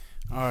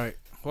All right.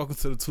 Welcome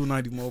to the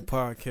 290 Mo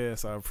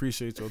podcast. I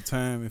appreciate your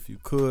time. If you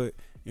could,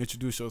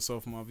 introduce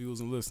yourself for my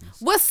viewers and listeners.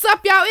 What's up,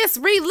 y'all? It's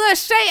Lil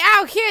Shay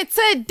out here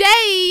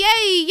today.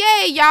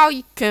 Yay. Y'all,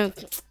 you can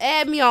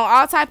add me on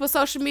all type of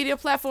social media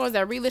platforms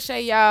at Lil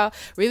Shay, y'all.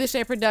 Lil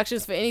Shay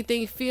Productions for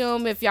anything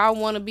film. If y'all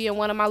want to be in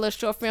one of my little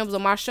short films or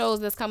my shows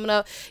that's coming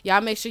up,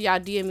 y'all make sure y'all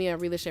DM me on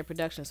Lil Shay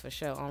Productions for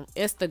sure on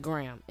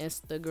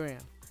Instagram.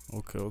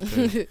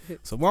 Okay.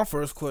 So my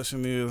first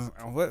question is,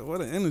 where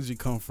the energy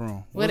come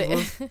from? What's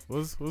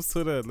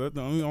to that? I want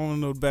to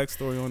know the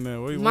backstory on that.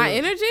 My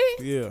energy?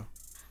 Yeah.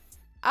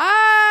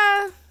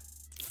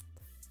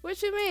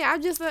 What you mean?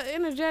 I'm just an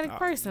energetic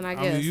person, I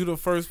guess. I mean, you the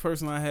first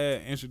person I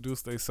had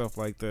introduced themselves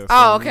like that. So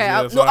oh,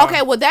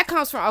 okay. Well, that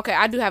comes from,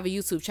 I do have a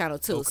YouTube channel,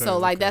 too. Okay, so,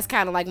 that's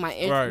kind of like my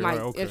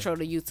okay. intro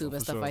to YouTube for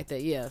and stuff sure. like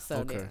that. Yeah, so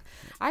Okay.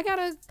 I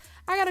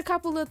got a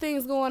couple of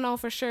things going on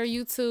for sure.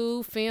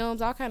 YouTube,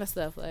 films, all kind of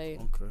stuff. Like.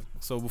 Okay.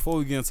 So before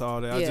we get into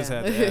all that, I just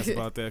had to ask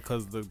about that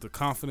because the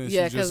confidence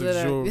Yeah, you just 'cause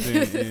of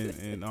exuded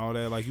and all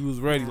that. Like, you was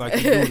ready, like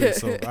you do this.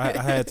 So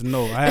I had to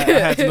know. I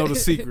had to know the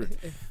secret.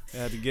 I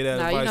had to get that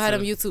advice. You know how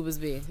them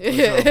YouTubers be. For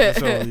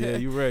sure. Yeah,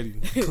 you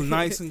ready.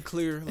 Nice and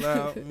clear,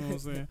 loud. You know what I'm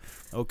saying?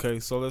 Okay,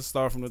 so let's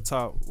start from the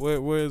top.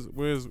 Where's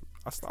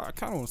I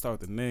kind of want to start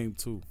with the name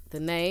too. The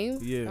name?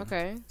 Yeah.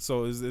 Okay.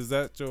 So is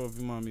that your, if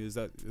you mind me, is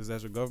that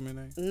your government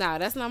name? Nah,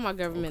 that's not my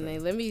government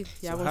name. Let me,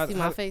 y'all want to see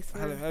my face?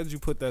 How did you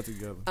put that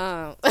together?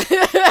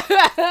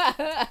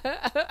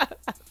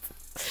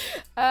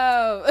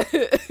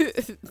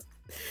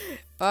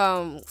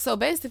 So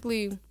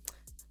basically,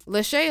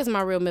 Lil Shay is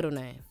my real middle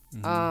name.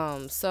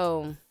 Mm-hmm.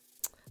 So,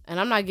 and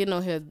I'm not getting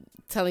on here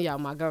telling y'all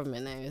my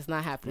government name. It's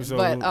not happening. So,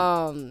 but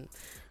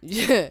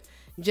yeah,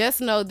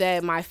 just know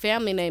that my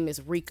family name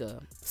is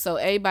Rika. So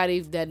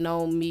everybody that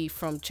know me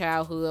from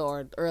childhood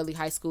or early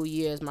high school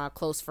years, my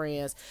close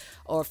friends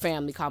or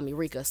family call me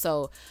Rika.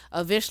 So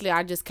eventually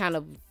I just kind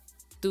of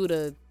threw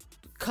the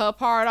cup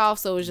part off.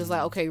 So it's just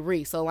like, okay,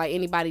 Ree. So like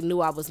anybody knew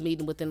I was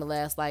meeting within the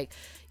last like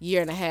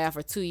year and a half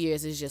or 2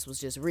 years, it was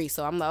just Ree.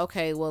 So I'm like,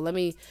 okay, well, let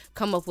me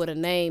come up with a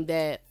name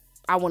that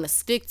I want to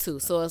stick to.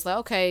 So it's like,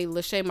 okay,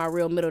 Lil Shay, my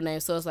real middle name.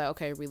 So it's like,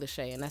 okay, Lil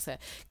Shay. And that's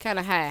kind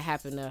of how it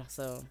happened there.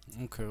 So.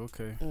 Okay.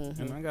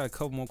 Mm-hmm. And I got a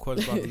couple more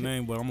questions about the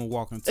name, but I'm going to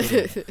walk into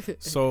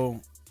it. So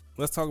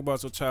let's talk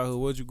about your childhood.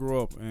 Where'd you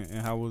grow up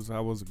and how was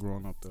it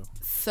growing up there?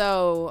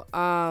 So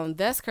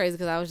that's crazy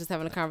because I was just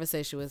having a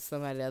conversation with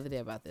somebody the other day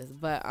about this.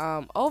 But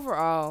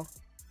overall,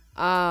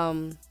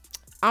 I'm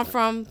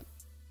from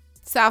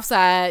South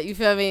Side, you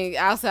feel me?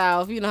 Out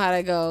South, you know how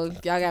that go.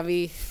 Y'all got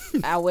me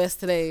out West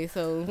today,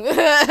 so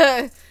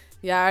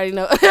y'all already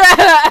know.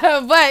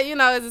 But you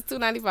know, it's a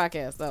 290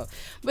 podcast, so.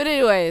 But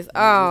anyways, so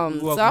I'm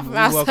from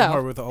out South. Welcome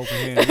her with an open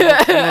hand. You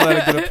don't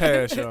let her get a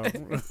pass, y'all.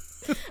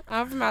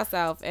 I'm from out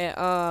South,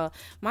 and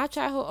my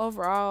childhood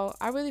overall,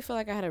 I really feel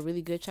like I had a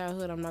really good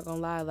childhood. I'm not gonna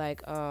lie.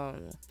 Like,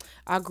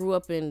 I grew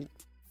up in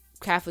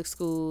Catholic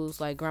schools,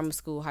 like grammar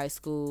school, high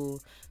school.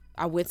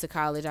 I went to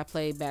college. I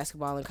played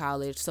basketball in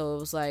college, so it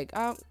was like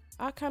I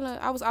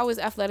was always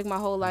athletic my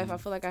whole life. I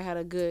feel like I had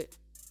a good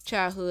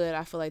childhood.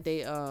 I feel like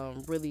they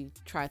really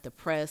tried to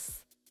press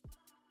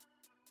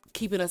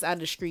keeping us out of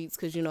the streets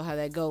because you know how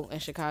that go in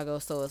Chicago.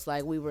 So it's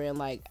like we were in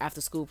like after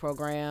school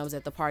programs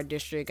at the Park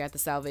District, at the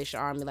Salvation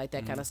Army, like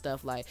that kind of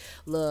stuff, like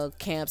little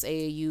camps,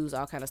 AAUs,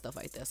 all kind of stuff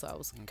like that. So I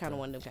was kind of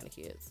one of them kind of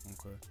kids.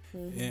 Okay.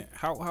 Mm-hmm. And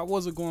how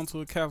was it going to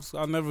a Catholic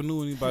school? I never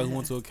knew anybody who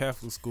went to a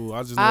Catholic school.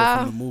 I just know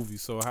from the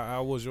movies. So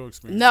how was your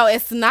experience? No,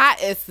 it's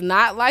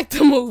not like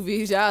the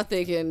movies. Y'all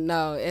thinking,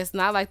 no, it's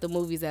not like the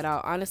movies at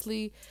all.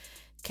 Honestly,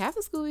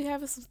 Catholic school be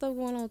having some stuff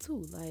going on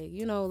too. Like,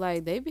 you know,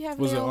 like they be having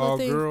Was it their own all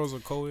thing. girls or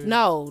co-ed?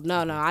 No.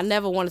 I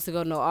never wanted to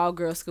go to no all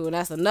girls school. And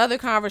that's another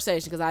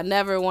conversation because I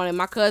never wanted.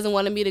 My cousin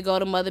wanted me to go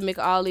to Mother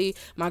McAuley.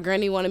 My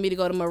granny wanted me to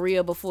go to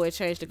Maria before it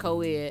changed to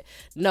co-ed.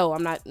 No,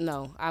 I'm not.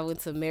 No, I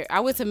went to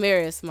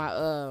Marist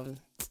my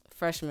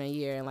freshman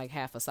year and like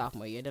half a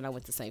sophomore year. Then I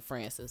went to St.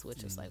 Francis,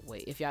 which is like,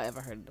 wait, if y'all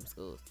ever heard of them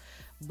schools.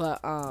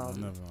 But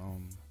Never.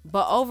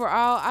 But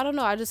overall, I don't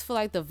know. I just feel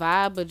like the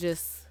vibe of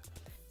just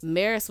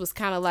Marist was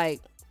kind of like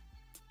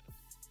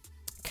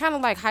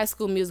High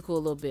School Musical a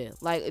little bit,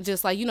 like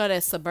just like, you know,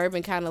 that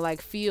suburban kind of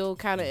like feel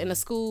kind of in a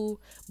school,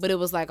 but it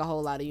was like a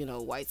whole lot of, you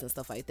know, whites and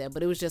stuff like that,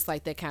 but it was just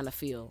like that kind of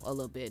feel a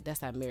little bit. That's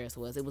how Marist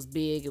was. It was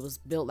big, it was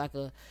built like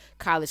a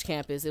college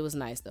campus. It was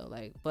nice though,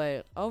 like,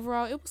 but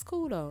overall it was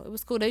cool though. It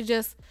was cool. They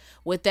just,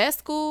 with that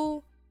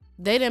school,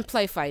 they didn't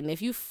play fighting.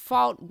 If you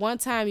fought one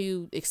time,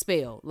 you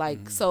expelled.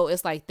 Like, so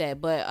it's like that.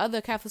 But other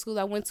Catholic schools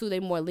I went to, they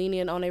more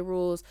lenient on their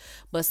rules.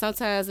 But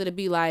sometimes it'd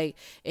be like,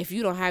 if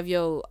you don't have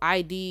your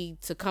ID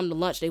to come to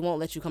lunch, they won't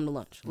let you come to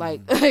lunch.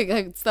 Like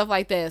stuff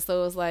like that.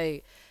 So it's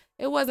like,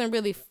 it wasn't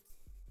really,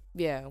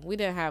 yeah, we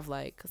didn't have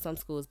like, some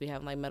schools be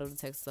having like metal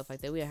detectors, stuff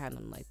like that. We didn't have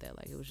nothing like that.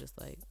 Like, it was just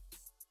like,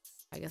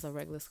 I guess a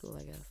regular school,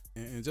 I guess.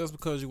 And just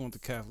because you went to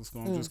Catholic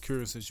school, I'm just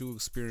curious, since you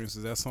experienced,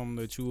 is that something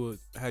that you would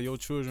have your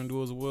children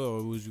do as well,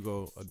 or would you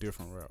go a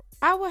different route?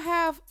 I would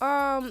have,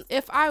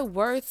 if I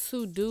were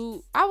to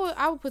do,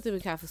 I would put them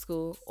in Catholic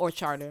school or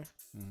charter.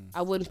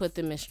 I wouldn't put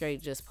them in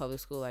straight just public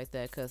school like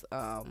that, because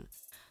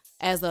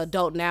as an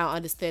adult now,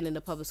 understanding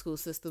the public school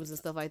systems and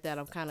stuff like that,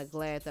 I'm kind of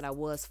glad that I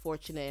was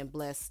fortunate and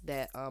blessed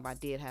that I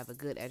did have a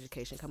good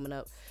education coming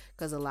up,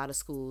 because a lot of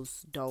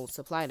schools don't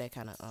supply that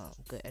kind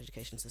of good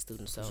education to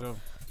students. So, Sure.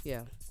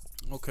 yeah.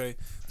 Okay,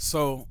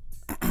 so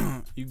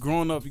you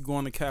growing up, you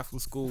going to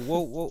Catholic school.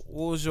 What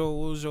was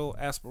your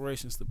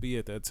aspirations to be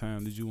at that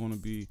time? Did you want to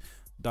be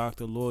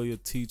doctor, lawyer,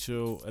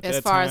 teacher? As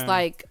far as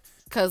like,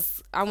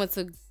 cause I went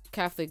to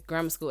Catholic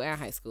grammar school and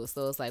high school,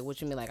 so it's like, what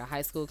you mean, like a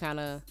high school kind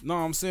of? No,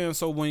 I'm saying,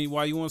 so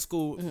while you in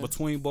school,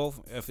 between both,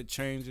 if it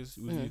changes,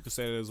 you could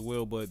say that as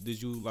well. But did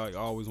you like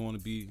always want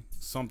to be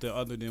something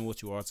other than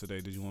what you are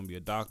today? Did you want to be a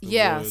doctor?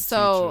 Yeah, lawyer,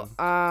 so teacher?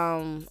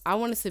 I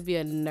wanted to be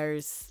a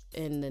nurse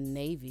in the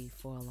Navy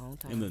for a long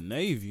time. In the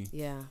Navy?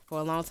 Yeah, for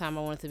a long time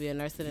I wanted to be a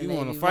nurse in the You Navy.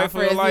 want to fight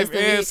for your life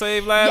and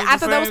save lives? Yeah, I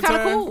thought that was kind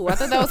of cool. I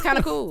thought that was kind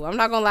of cool. I'm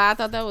not gonna lie, I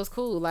thought that was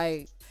cool.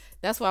 Like,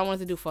 that's what I wanted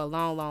to do for a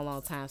long, long,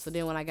 long time. So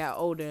then when I got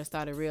older and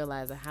started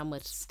realizing how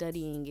much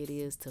studying it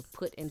is to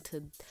put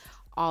into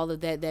all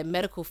of that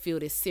medical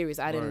field is serious.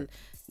 I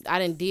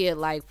didn't did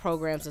like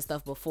programs and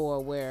stuff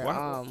before where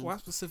why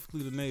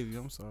specifically the Navy?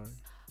 I'm sorry.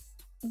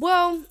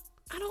 Well,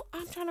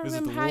 I'm trying to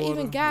remember how I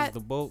even got. Is it the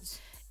boats?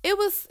 It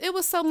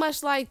was so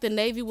much like the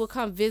Navy will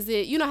come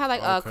visit. You know how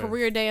like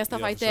career day and stuff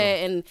like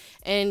that,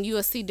 and you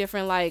will see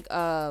different like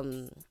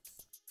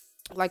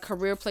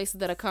career places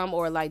that'll come,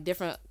 or like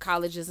different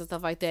colleges and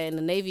stuff like that. In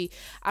the Navy,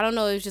 I don't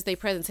know, it was just their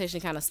presentation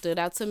kind of stood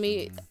out to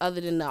me.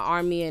 Other than the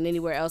Army and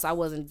anywhere else, I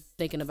wasn't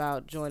thinking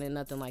about joining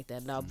nothing like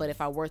that. No, but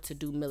if I were to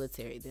do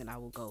military, then I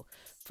would go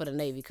for the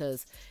Navy,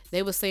 because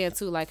they were saying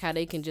too, like how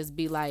they can just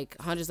be like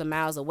hundreds of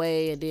miles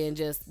away and then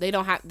just they're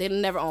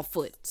never on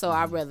foot. So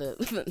I'd rather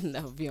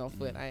never be on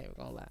foot. I ain't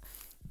gonna lie.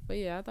 But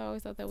yeah, I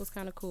always thought that was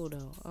kind of cool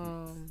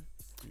though.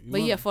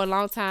 But yeah, for a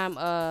long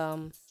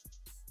time,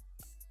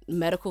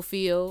 medical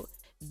field.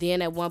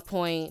 Then at one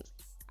point,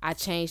 I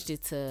changed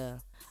it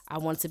to I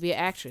wanted to be an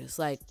actress.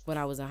 Like when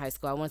I was in high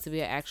school, I wanted to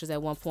be an actress.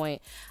 At one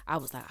point, I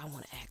was like, I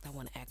want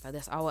to act. Like,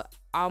 that's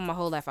all my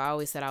whole life. I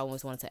always said I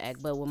always wanted to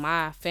act. But with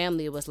my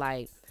family, it was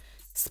like,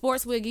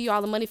 sports will give you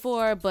all the money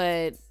for,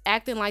 but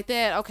acting like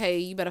that, okay,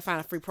 you better find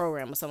a free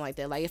program or something like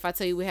that. Like if I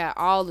tell you we had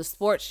all the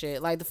sports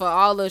shit, like for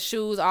all the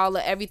shoes, all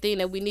the everything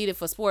that we needed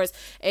for sports,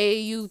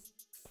 AAU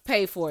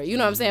paid for it. You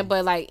know what I'm saying?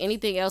 But like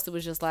anything else, it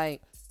was just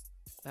like,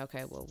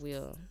 okay, well,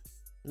 we'll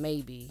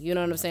maybe, you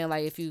know what I'm saying?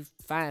 Like if you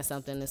find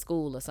something in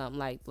school or something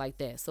like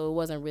that. So it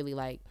wasn't really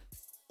like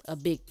a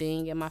big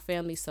thing in my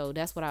family. So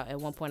that's what at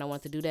one point I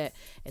wanted to do that.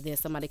 And then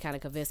somebody kind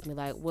of convinced me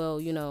like,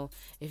 well, you know,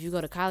 if you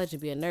go to college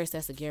and be a nurse,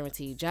 that's a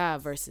guaranteed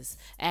job, versus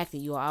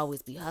acting, you'll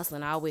always be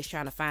hustling, always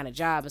trying to find a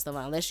job and stuff,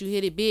 unless you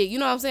hit it big. You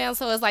know what I'm saying?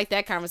 So it's like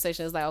that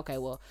conversation is like, okay,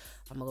 well,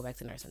 I'm gonna go back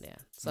to nursing then.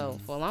 So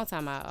for a long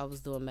time I was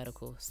doing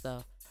medical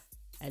stuff.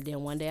 And then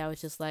one day I was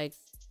just like,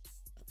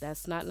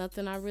 that's not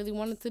nothing I really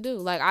wanted to do.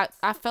 Like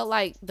I felt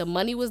like the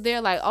money was there,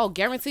 like, oh,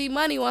 guaranteed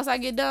money once I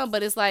get done.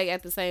 But it's like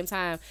at the same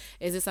time,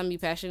 is this something you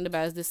passionate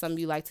about? Is this something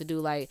you like to do?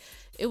 Like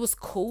it was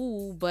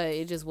cool, but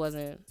it just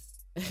wasn't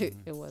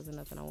it wasn't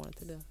nothing I wanted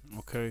to do.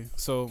 Okay.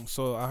 So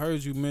I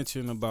heard you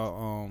mention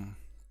about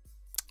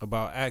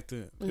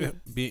acting,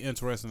 being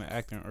interested in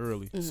acting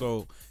early.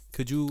 So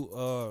could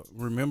you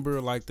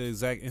remember like the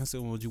exact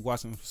instant when you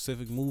watching a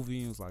specific movie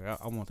and was like,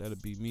 I want that to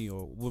be me,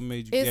 or what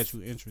made you get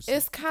you interested?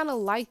 It's kind of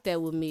like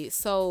that with me.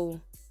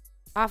 So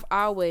I've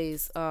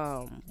always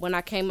when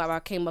I came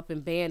up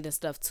in band and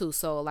stuff too.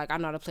 So like I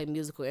know how to play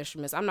musical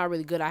instruments. I'm not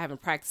really good. I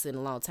haven't practiced in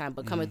a long time,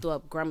 but coming through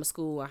up grammar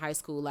school and high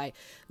school, like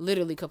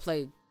literally could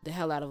play the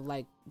hell out of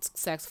like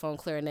saxophone,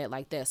 clarinet,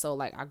 like that. So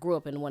like I grew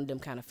up in one of them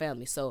kind of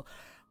families. So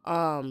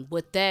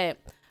with that,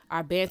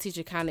 our band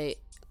teacher kind of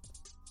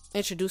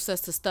introduced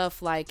us to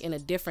stuff like in a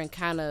different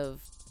kind of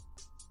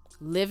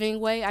living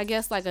way, I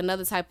guess, like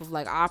another type of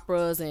like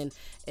operas and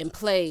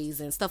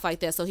plays and stuff like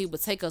that. So he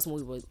would take us when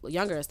we were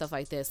younger and stuff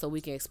like that, so we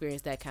can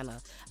experience that kind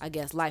of, I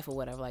guess, life or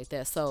whatever like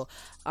that. So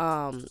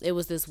it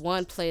was this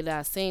one play that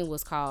I seen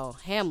was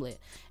called Hamlet,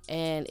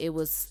 and it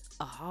was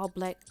a all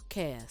black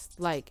cast,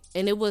 like,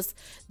 and it was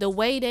the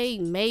way they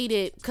made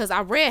it, because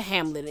I read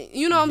Hamlet,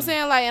 you know what I'm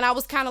saying, like, and I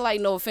was kind of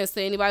like, no offense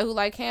to anybody who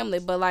like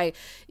Hamlet, but like,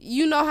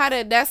 you know how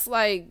that's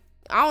like,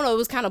 I don't know, it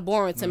was kind of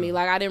boring to me.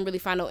 Like, I didn't really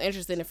find no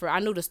interest in it. I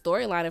knew the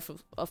storyline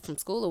from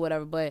school or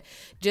whatever, but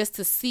just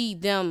to see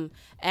them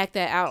act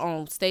that out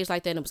on stage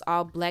like that, and it was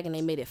all black, and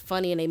they made it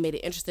funny, and they made it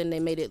interesting, and they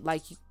made it,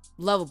 like,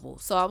 lovable.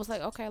 So I was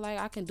like, okay, like,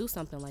 I can do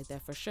something like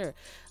that for sure.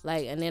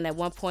 Like, and then at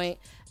one point,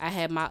 I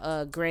had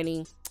my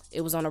granny,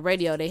 it was on the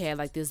radio, they had,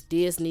 like, this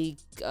Disney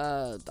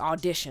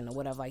audition or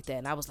whatever like that,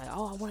 and I was like,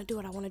 oh, I want to do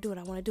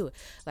it.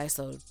 Like,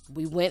 so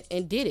we went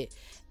and did it.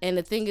 And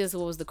the thing is,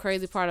 what was the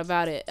crazy part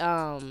about it,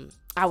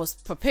 I was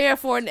prepared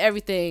for it and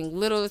everything.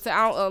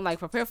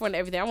 Prepared for it and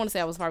everything. I want to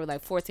say I was probably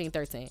like 14,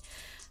 13.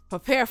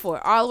 Prepared for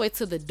it all the way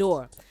to the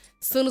door.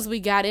 As soon as we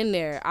got in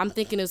there, I'm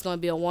thinking it was going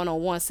to be a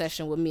one-on-one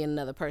session with me and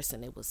another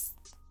person. It was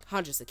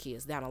hundreds of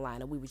kids down the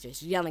line, and we were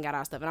just yelling at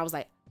our stuff. And I was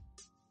like,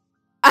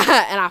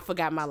 and I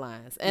forgot my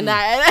lines. And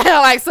I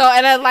like, so,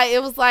 and I, like,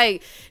 it was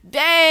like,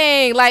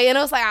 dang, like, and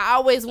it was like, I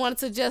always wanted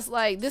to just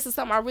like, this is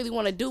something I really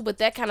want to do, but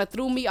that kind of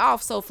threw me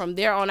off. So from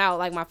there on out,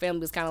 like, my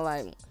family was kind of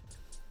like,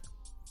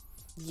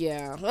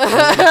 yeah.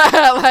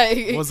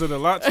 Like, was it a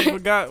lot you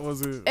forgot?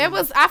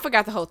 I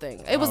forgot the whole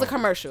thing. It was a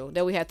commercial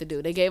that we had to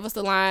do. They gave us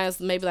the lines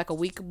maybe like a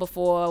week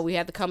before. We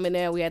had to come in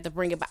there. We had to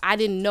bring it. But I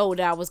didn't know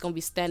that I was going to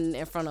be standing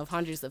in front of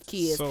hundreds of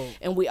kids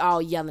and we all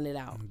yelling it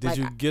out. Did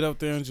you get up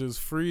there and just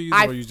freeze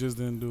or you just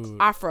didn't do it?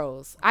 I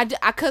froze.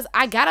 Because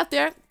I got up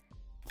there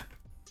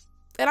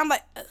and I'm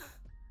like...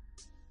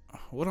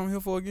 What I'm here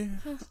for again?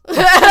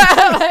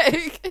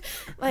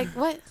 like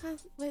what?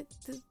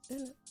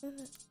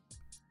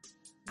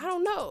 I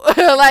don't know.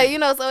 Like, you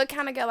know, so it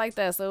kind of got like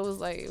that. So it was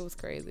like, it was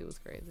crazy.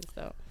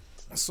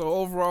 So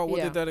overall,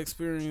 what did that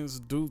experience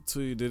do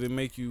to you? Did it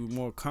make you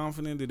more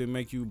confident? Did it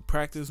make you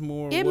practice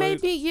more? It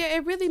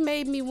really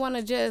made me want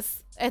to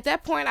just, at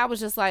that point, I was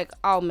just like,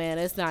 oh man,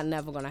 it's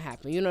never going to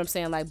happen. You know what I'm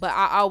saying? Like, but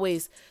I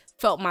always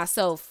felt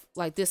myself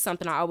like this is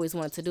something I always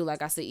wanted to do.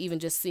 Like I said, even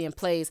just seeing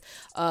plays,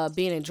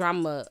 being in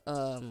drama,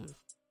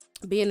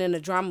 being in a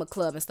drama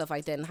club and stuff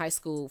like that in high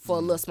school for a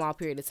little small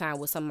period of time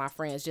with some of my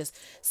friends, just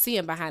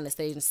seeing behind the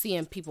stage and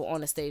seeing people on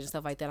the stage and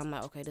stuff like that. I'm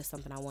like, okay, this is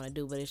something I want to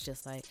do, but it's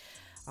just like,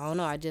 I don't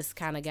know. I just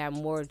kind of got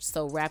more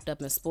so wrapped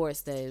up in sports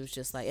that it was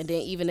just like, and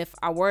then even if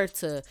I were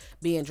to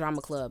be in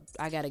drama club,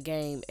 I got a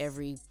game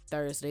every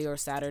Thursday or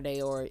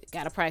Saturday or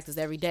got to practice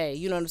every day.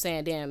 You know what I'm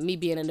saying? Then me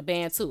being in the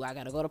band too, I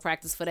got to go to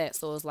practice for that.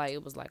 So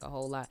it was like a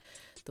whole lot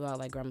throughout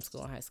like grammar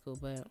school and high school,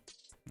 but.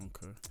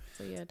 Okay.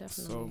 So yeah,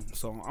 definitely.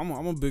 So I'm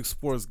a big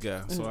sports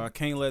guy, so I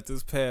can't let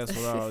this pass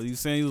without you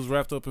saying you was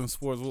wrapped up in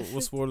sports.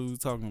 What sport are we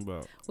talking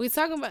about?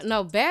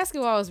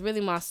 Basketball is really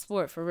my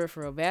sport for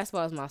real.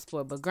 Basketball is my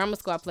sport, but grammar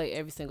school I played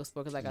every single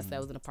sport because, like I said, I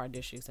was in a park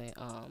district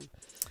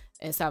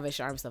and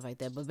Salvation Army stuff like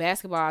that. But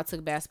basketball, I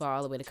took basketball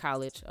all the way to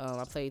college.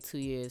 I played 2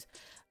 years,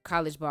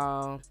 college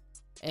ball.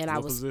 And what I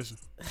was position?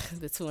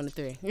 The 2 and the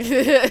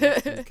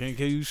 3. Can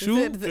you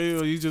shoot?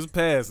 Or you just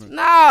passing?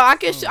 No, I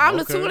can shoot. I'm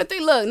the 2 and the 3.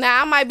 Look,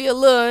 now I might be a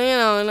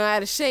little,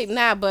 out of shape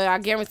now, but I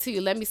guarantee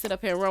you, let me sit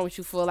up here and run with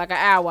you for like an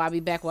hour. I'll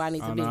be back where I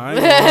need to be. No, I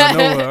ain't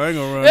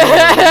gonna run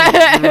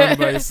nowhere. You run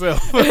by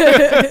yourself.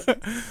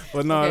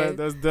 But no, okay.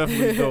 That's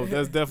definitely dope.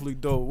 That's definitely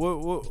dope.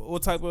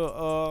 What type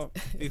of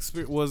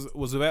experience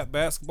was that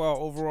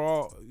basketball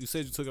overall? You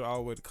said you took it all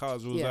the way to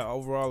college. Was that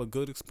overall a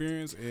good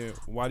experience? And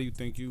why do you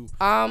think you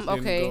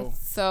didn't go?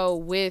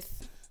 So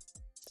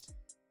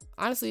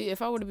honestly,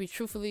 if I were to be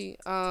truthful,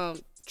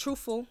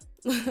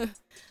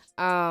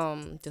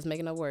 just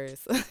making up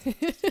words.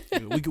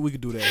 we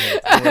could do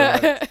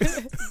that.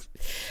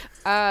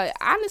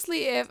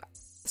 Honestly,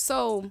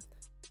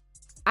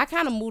 I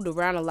kind of moved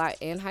around a lot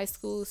in high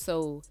school.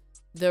 So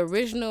the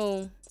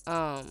original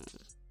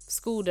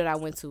school that I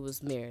went to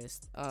was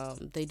Marist.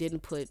 They didn't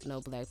put no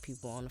black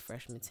people on the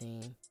freshman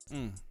team.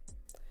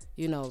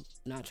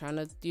 Not trying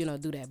to, do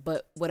that,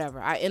 but whatever.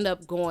 I end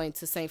up going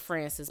to St.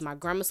 Francis. My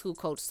grammar school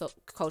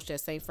coached at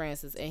St.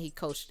 Francis, and he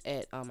coached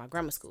at my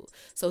grammar school.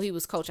 So he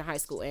was coaching high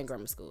school and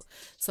grammar school.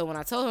 So when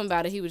I told him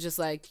about it, he was just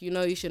like, you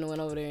shouldn't have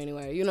went over there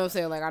anyway. You know what I'm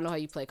saying? Like, I know how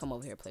you play. Come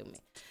over here, play with me.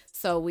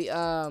 So we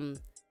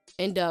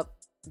end up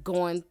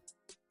going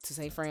to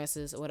St.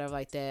 Francis or whatever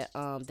like that.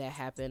 That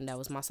happened. That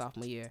was my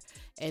sophomore year.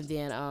 And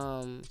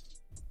then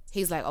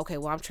he's like, okay,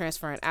 well, I'm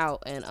transferring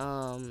out, and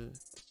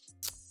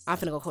I'm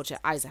finna go coach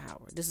at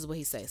Eisenhower. This is what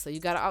he says. So you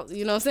gotta,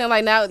 you know what I'm saying?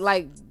 Like now,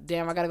 like,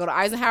 damn, I gotta go to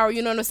Eisenhower.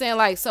 You know what I'm saying?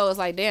 Like, so it's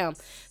like, damn.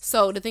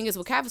 So the thing is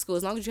with Catholic school,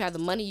 as long as you have the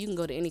money, you can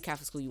go to any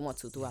Catholic school you want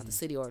to throughout the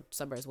city or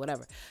suburbs,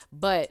 whatever.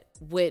 But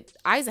with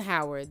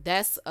Eisenhower,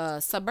 that's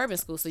a suburban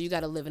school. So you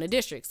gotta live in a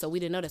district. So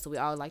we didn't know that. So we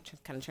all like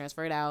kind of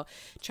transferred out,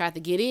 tried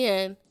to get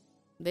in.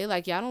 They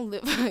like, y'all don't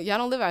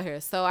live out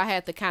here. So I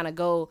had to kind of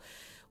go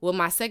with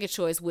my second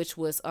choice, which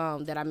was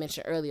that I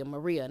mentioned earlier,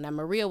 Maria. Now,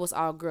 Maria was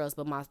all girls,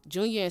 but my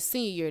junior and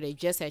senior year, they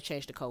just had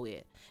changed to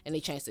co-ed. And they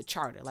changed to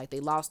charter. Like, they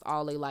lost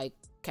all they, like,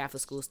 Catholic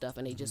school stuff,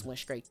 and they just went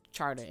straight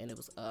charter, and it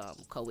was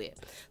co-ed.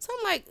 So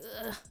I'm like,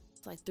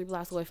 it's like 3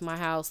 blocks away from my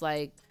house.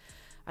 Like,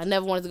 I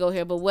never wanted to go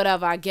here, but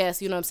whatever, I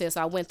guess. You know what I'm saying?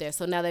 So I went there.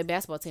 So now their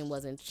basketball team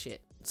wasn't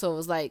shit. So it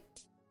was like,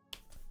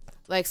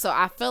 so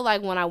I felt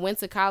like when I went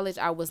to college,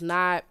 I was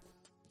not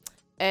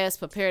as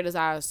prepared as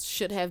I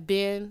should have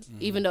been,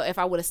 even though if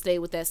I would have stayed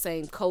with that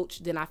same coach,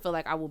 then I feel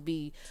like I would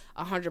be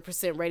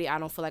 100% ready. I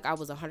don't feel like I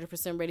was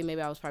 100% ready.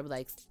 Maybe I was probably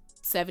like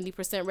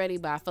 70% ready,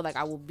 but I feel like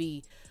I would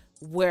be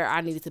where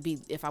I needed to be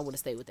if I would have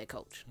stayed with that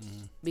coach.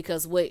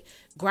 Because with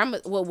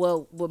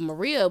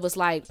Maria was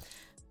like,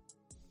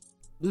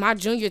 my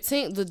junior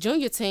team,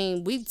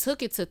 we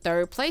took it to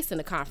 3rd place in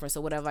the conference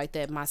or whatever like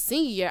that. My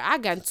senior year, I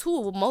got into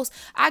it with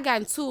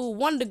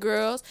one of the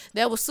girls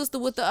that was sister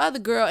with the other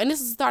girl, and this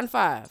is starting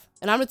 5,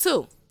 and I'm the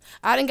 2.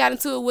 I didn't got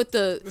into it with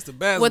the 5.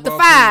 Team,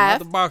 not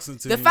the boxing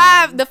team.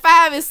 The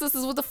 5 is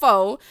sisters with the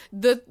 4.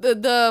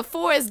 The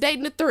 4 is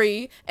dating the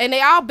 3, and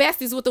they all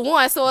besties with the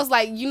 1. So it's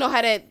like, you know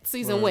how that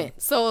season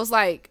went. So it's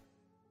like,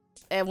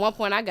 at one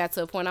point I got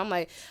to a point I'm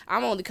like,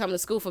 I'm only coming to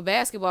school for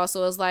basketball,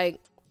 so it's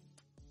like,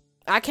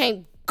 I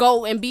can't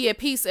go and be at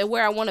peace at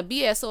where I want to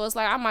be at. So it's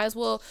like I might as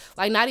well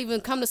like not even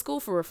come to school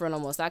for no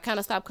more. So I kind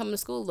of stopped coming to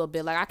school a little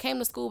bit. Like I came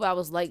to school, but I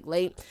was like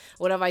late,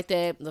 whatever like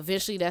that.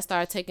 Eventually that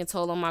started taking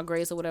toll on my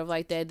grades or whatever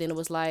like that. Then it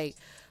was like,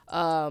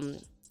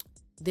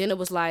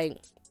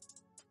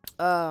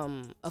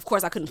 of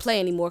course I couldn't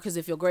play anymore because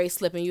if your grade's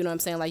slipping, you know what I'm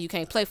saying, like you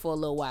can't play for a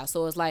little while.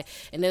 So it's like,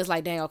 and then it's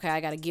like, dang, okay,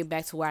 I gotta get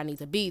back to where I need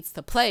to be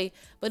to play.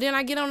 But then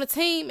I get on the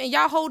team and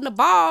y'all holding the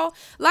ball,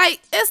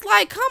 like it's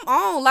like, come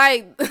on,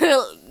 like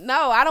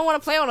no, I don't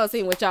want to play on no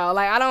team with y'all.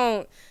 Like I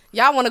don't.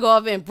 Y'all want to go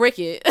up and brick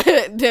it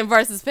then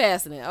versus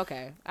passing it.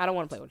 Okay, I don't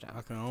want to play with y'all.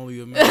 I can only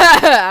imagine.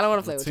 I don't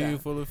want to play with y'all. Team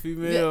full of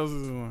females.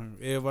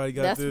 Everybody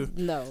got this.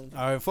 No.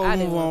 All right, before we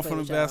move on from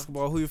the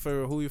basketball, who your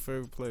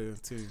favorite player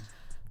team?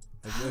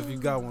 If you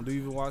got one, do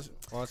you even watch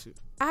it?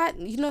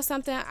 You know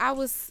something?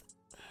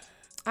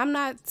 I'm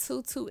not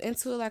too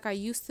into it like I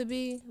used to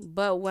be.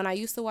 But when I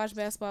used to watch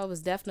basketball, it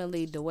was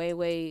definitely Dwayne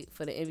Wade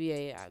for the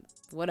NBA,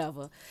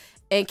 whatever.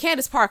 And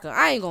Candace Parker.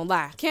 I ain't gonna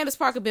lie. Candace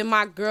Parker been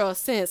my girl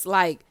since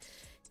like.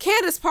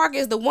 Candace Parker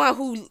is the one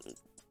who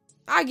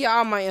I get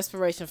all my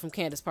inspiration from.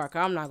 Candace Parker.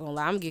 I'm not gonna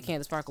lie. I'm gonna get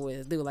Candace Parker with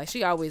it, dude. Like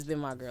she always been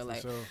my girl.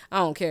 Like I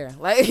don't care.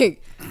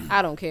 Like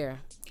I don't care.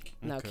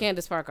 No, okay.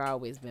 Candace Parker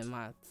always been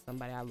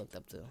somebody I looked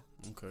up to.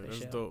 Okay,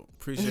 that's dope.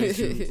 Appreciate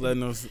you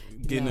letting us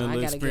get a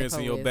little experience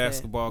in your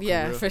basketball career.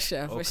 Yeah, for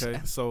sure.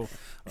 Okay, so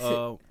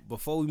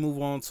before we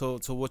move on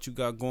to what you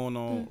got going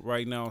on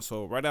right now,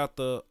 so right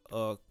after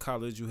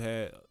college you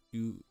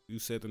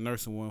said the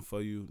nursing one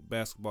for you,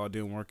 basketball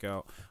didn't work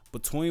out.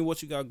 Between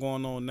what you got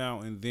going on now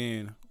and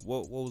then,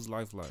 what was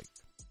life like?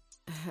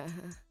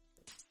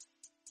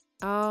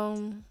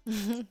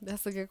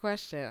 That's a good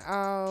question.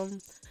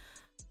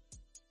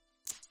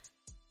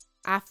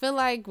 I feel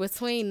like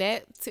between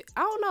that,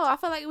 I don't know. I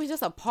feel like it was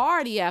just a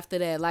party after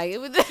that. Like it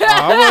was.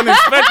 I wasn't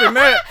expecting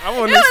that. I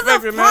wasn't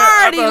expecting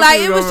that.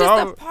 It was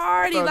a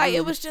party. Like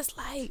it was just a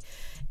party. Like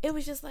it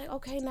was just like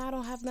okay, now I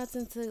don't have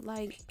nothing to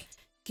like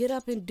get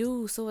up and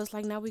do. So it's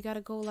like now we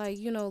gotta go like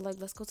like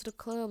let's go to the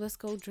club, let's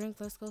go drink,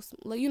 let's go.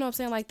 Like, you know what I'm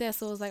saying, like that.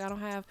 So it's like I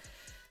don't have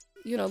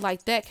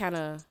like that kind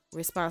of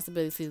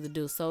responsibility to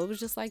do. So it was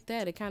just like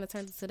that. It kind of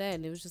turned into that,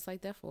 and it was just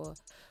like that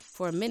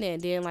for a minute.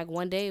 And then like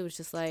one day it was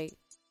just like.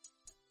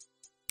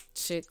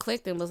 Shit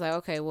clicked and was like,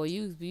 okay, well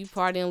you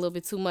partying a little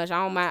bit too much.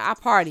 I don't mind, I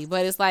party,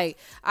 but it's like,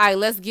 all right,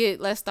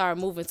 let's start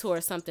moving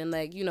towards something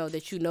like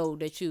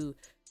that you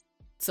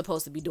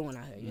supposed to be doing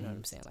out here. You know what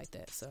I'm saying, like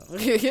that. So,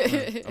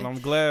 right. And I'm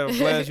glad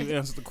you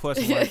answered the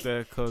question like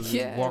that because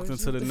you walked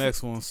into the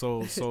next one.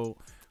 So.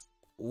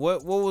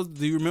 What was?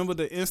 Do you remember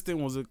the instant?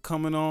 Was it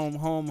coming home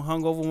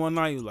hungover one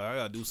night? You like I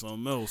gotta do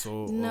something else.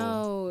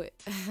 No,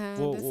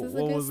 this is a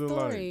good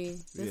story.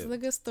 This is a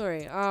good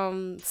story.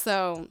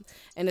 So,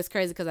 and it's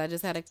crazy because I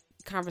just had a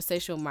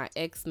conversation with my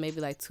ex maybe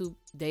like 2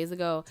 days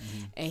ago,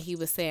 and he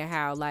was saying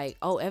how like,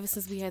 oh, ever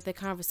since we had that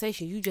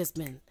conversation, you just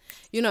been,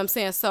 you know what I'm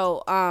saying.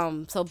 So,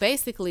 so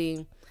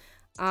basically,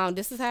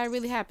 this is how it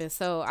really happened.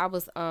 So I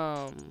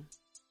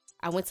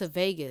went to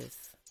Vegas.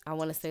 I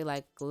want to say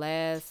like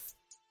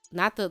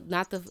Not the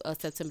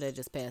September that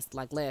just passed,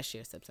 like last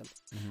year September.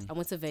 I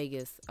went to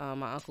Vegas.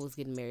 My uncle was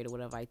getting married or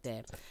whatever like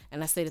that,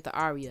 and I stayed at the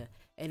Aria,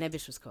 and that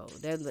bitch was cold.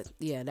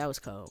 That was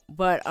cold.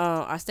 But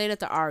I stayed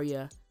at the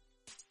Aria,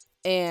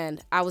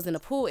 and I was in the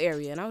pool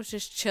area, and I was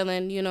just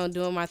chilling,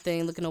 doing my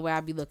thing, looking the way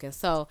I be looking.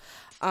 So,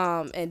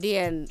 and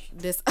then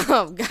this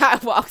guy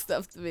walks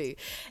up to me,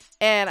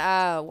 and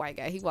white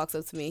guy, he walks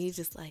up to me. He's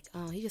just like,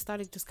 he just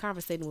started just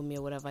conversating with me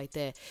or whatever like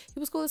that. He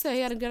was cool as hell. He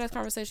had a good ass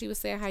conversation. He was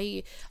saying how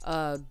he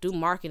do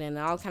marketing and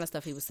all kind of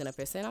stuff he was sitting up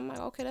here saying. I'm like,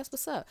 okay, that's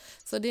what's up.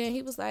 So then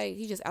he was like,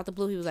 he just out the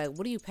blue, he was like,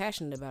 what are you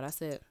passionate about? I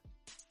said,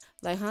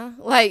 like, huh?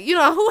 Like,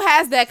 who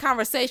has that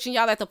conversation?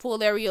 Y'all at the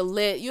pool area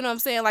lit, you know what I'm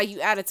saying? Like,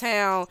 you out of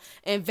town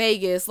in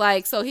Vegas.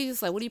 Like, so he's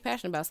just like, what are you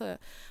passionate about? So,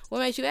 what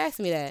made you ask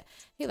me that?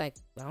 He like,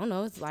 I don't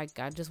know. It's like,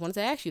 I just wanted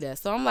to ask you that.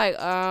 So I'm like,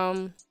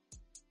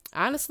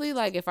 honestly,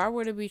 like, if I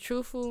were to be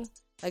truthful,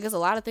 like, there's a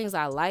lot of things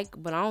I like,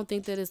 but I don't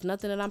think that it's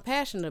nothing that I'm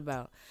passionate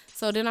about.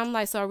 So then I'm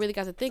like, so I really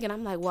got to thinking.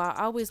 I'm like, well,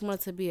 I always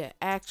wanted to be an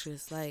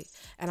actress, like,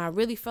 and I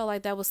really felt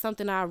like that was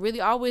something I really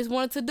always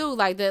wanted to do,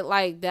 like that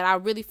I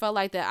really felt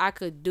like that I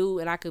could do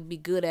and I could be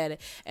good at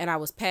it, and I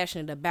was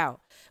passionate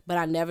about. But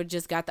I never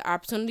just got the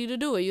opportunity to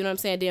do it. You know what I'm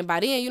saying? Then by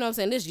then, you know what I'm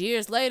saying? This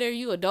years later,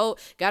 you adult,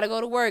 gotta go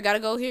to work, gotta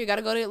go here,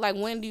 gotta go there. Like,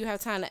 when do you have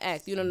time to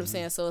act? You know what I'm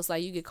saying? So it's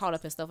like you get caught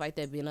up in stuff like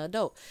that being an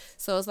adult.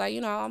 So it's like,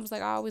 I was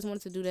like, I always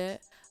wanted to do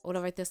that.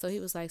 Whatever like that. So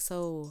he was like,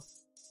 so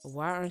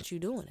why aren't you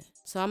doing it?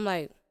 So I'm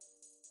like,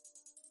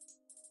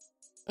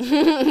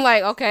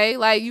 like, okay,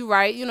 like, you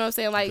right. You know what I'm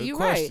saying? Like, good you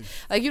question.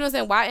 Right. Like, you know what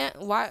I'm saying?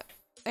 Why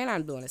ain't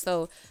I doing it?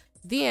 So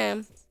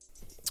then,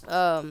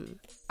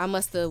 I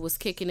must have was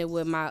kicking it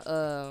with my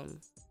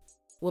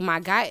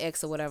guy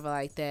ex or whatever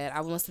like that.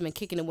 I must have been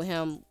kicking it with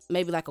him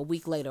maybe like a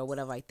week later or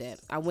whatever like that.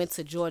 I went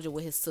to Georgia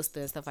with his sister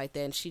and stuff like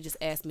that, and she just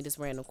asked me this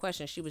random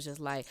question. She was just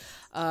like,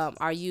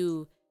 are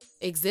you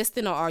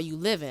existing or are you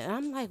living? And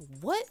I'm like,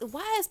 what?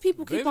 Why is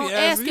people keep Baby, on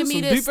asking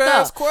me this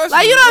stuff?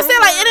 Like, you know what I'm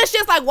saying? Like, and it's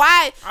just like,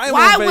 why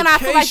when I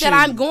feel like that I'm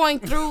vacation. going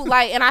through,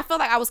 like, and I feel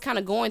like I was kind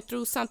of going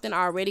through something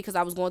already because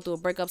I was going through a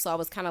breakup, so I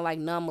was kind of like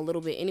numb a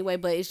little bit anyway,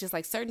 but it's just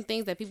like certain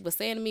things that people were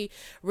saying to me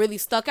really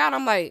stuck out.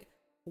 I'm like,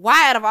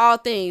 why out of all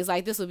things,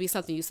 like, this would be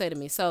something you say to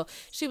me? So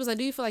she was like,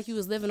 do you feel like you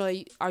was living or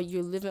are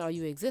you living or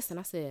you existing?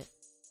 I said,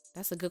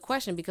 that's a good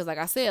question because, like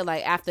I said,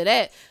 like, after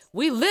that,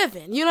 we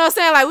living. You know what I'm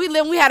saying? Like, we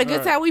living, we had a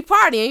good time, we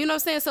partying. You know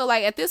what I'm saying? So,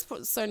 like, at this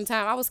certain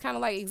time, I was kind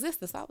of, like,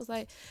 existing. So, I was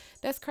like,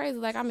 that's crazy.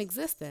 Like, I'm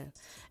existing.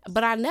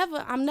 But I'm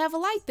never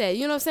like that.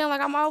 You know what I'm saying?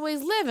 Like, I'm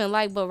always living.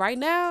 Like, but right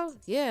now,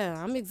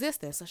 yeah, I'm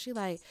existing. So, she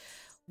like,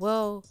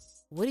 well,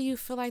 what do you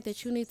feel like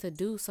that you need to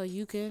do so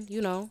you can,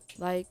 you know,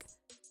 like,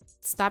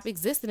 stop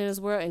existing in this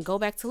world and go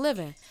back to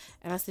living?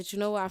 And I said, you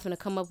know what, I'm gonna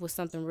come up with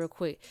something real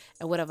quick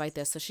and whatever like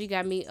that. So she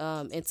got me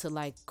into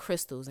like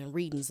crystals and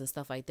readings and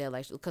stuff like that,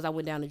 like, because I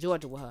went down to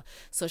Georgia with her.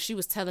 So she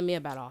was telling me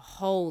about a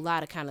whole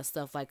lot of kind of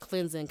stuff, like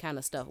cleansing kind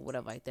of stuff or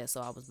whatever like that.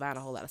 So I was buying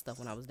a whole lot of stuff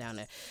when I was down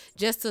there,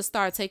 just to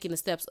start taking the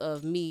steps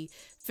of me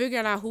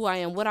figuring out who I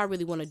am, what I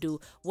really want to do,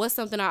 what's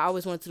something I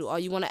always wanted to do. Oh,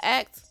 you want to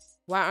act?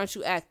 Why aren't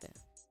you acting?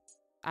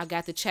 I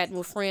got to chatting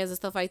with friends and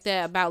stuff like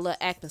that about little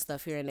acting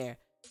stuff here and there.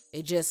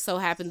 It just so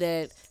happened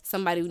that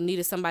somebody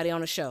needed somebody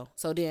on the show.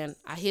 So then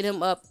I hit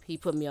him up. He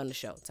put me on the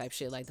show type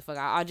shit. Like, the fuck,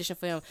 I auditioned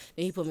for him.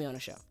 Then he put me on the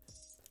show.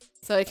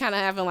 So it kind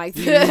of happened like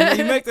that.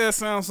 You make that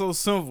sound so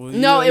simple.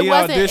 No, it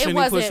wasn't.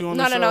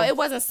 No. It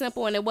wasn't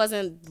simple and it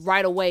wasn't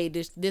right away.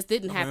 This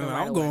didn't happen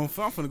right away. I'm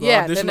finna go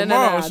audition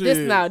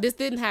tomorrow. This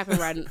didn't happen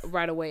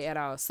right away at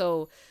all.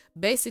 So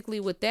basically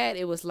with that,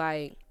 it was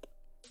like,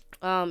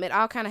 it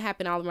all kind of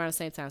happened all around the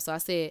same time. So I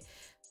said,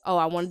 oh,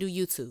 I want to do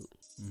YouTube.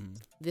 Mm-hmm.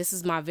 This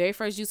is my very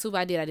first YouTube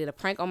I did. I did a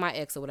prank on my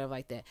ex or whatever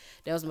like that.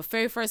 That was my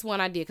very first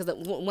one I did. Because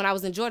when I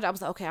was in Georgia, I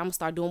was like, okay, I'm going to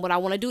start doing what I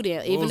want to do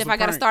then. Even if I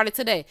got to start it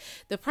today.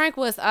 The prank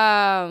was,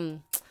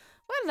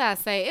 what did I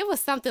say? It was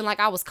something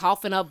like I was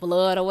coughing up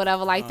blood or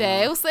whatever like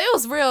that. It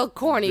was real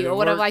corny or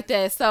whatever like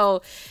that.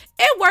 So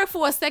it worked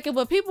for a second.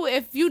 But people,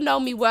 if you know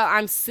me well,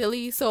 I'm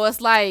silly. So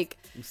it's like,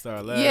 you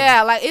start laughing.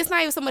 Yeah, like, it's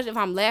not even so much if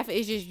I'm laughing.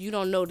 It's just you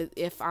don't know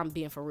if I'm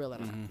being for real or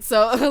not. Mm-hmm.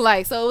 So,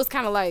 like, so it was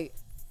kind of like,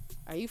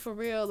 are you for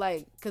real?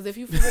 Like, because if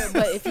you for real,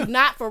 but if you're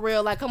not for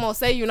real, like, come on,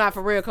 say you're not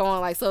for real, come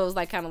on. Like, so it was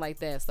like kind of like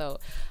that. So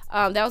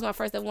that was my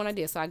first ever one I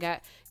did. So I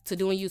got to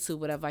doing YouTube,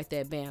 whatever like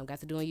that. Bam, got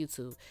to doing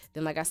YouTube.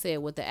 Then, like I said,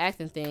 with the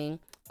acting thing,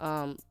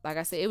 like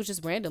I said, it was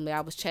just randomly.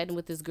 I was chatting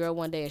with this girl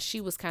one day, and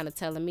she was kind of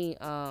telling me,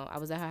 I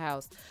was at her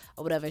house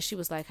or whatever, and she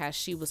was like how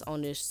she was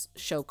on this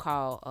show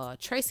called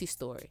Tracy's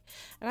Story.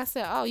 And I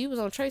said, oh, you was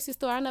on Tracy's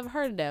Story? I never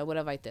heard of that,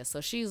 whatever like that.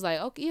 So she's like,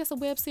 okay, yeah, it's a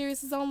web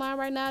series. It's online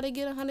right now. They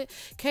get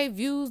 100K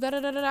views,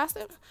 da-da-da-da-da. I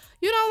said,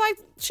 you know, like,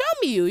 show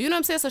me you know what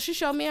I'm saying? So she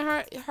showed me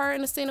and her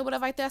in the scene or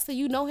whatever like that. I said,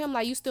 you know him?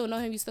 Like, you still know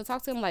him? You still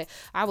talk to him? Like,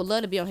 I would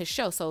love to be on his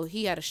show. So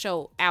he had a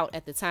show out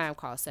at the time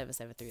called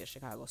 773 A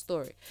Chicago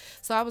Story.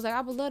 So I was like,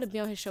 I would love to be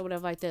on his show,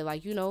 whatever like that.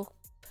 Like, you know,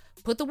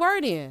 put the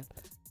word in.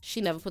 She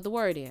never put the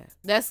word in.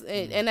 That's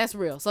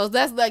real. So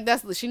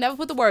she never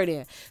put the word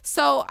in.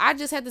 So I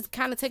just had to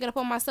kind of take it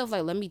upon myself.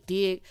 Like, let me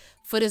dig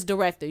for this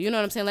director. You know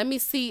what I'm saying? Let me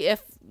see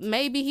if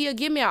maybe he'll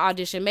give me an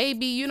audition.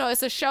 Maybe, you know,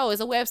 it's a show,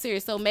 it's a web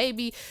series. So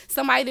maybe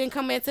somebody didn't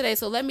come in today.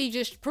 So let me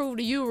just prove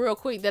to you real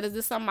quick that is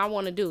this something I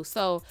want to do.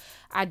 So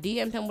I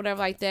DM'd him, whatever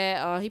like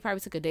that. He probably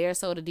took a day or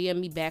so to DM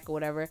me back or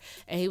whatever.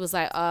 And he was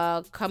like,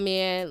 come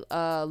in,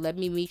 let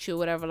me meet you or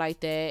whatever like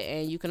that.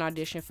 And you can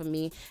audition for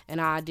me. And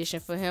I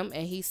auditioned for him.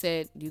 And he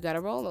said, you got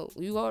to roll.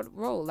 You got to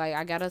roll. Like,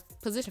 I got a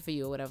position for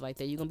you or whatever like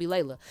that. You're going to be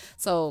Layla.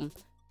 So,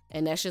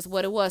 and that's just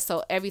what it was.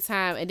 So every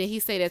time, and then he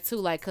say that too,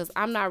 like, because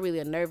I'm not really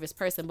a nervous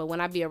person, but when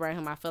I be around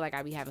him, I feel like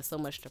I be having so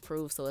much to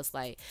prove. So it's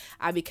like,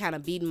 I be kind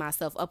of beating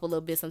myself up a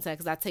little bit sometimes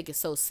because I take it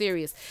so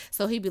serious.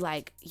 So he be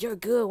like, you're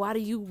good. Why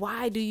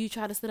do you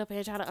try to sit up here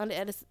and try to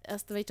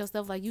underestimate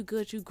yourself? Like, you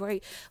good, you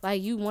great.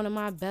 Like, you one of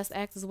my best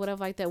actors,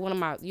 whatever like that. One of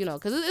my, you know,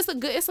 because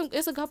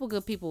it's a couple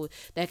good people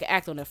that can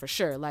act on it for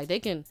sure. Like,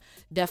 they can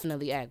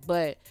definitely act.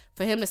 But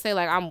for him to say,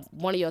 like, I'm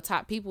one of your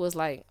top people is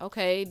like,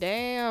 okay,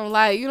 damn.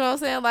 Like, you know what I'm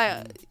saying?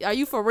 Like, are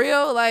you for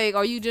real? Like,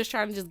 are you just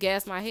trying to just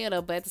gas my head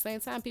up? But at the same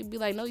time, people be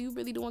like, no, you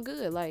really doing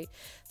good. Like,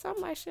 so I'm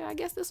like, shit, I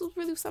guess this was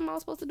really something I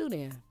was supposed to do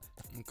then.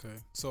 Okay.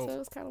 So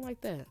it's kind of like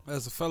that.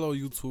 As a fellow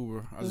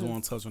YouTuber, I just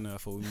want to touch on that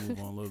before we move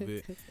on a little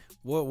bit.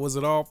 What was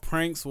it all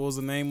pranks? What was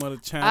the name of the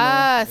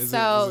channel? Is it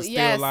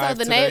still alive so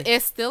the today? Name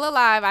is still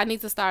alive. I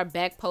need to start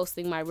back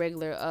posting my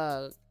regular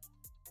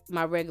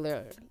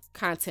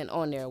content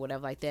on there or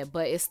whatever like that,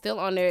 but it's still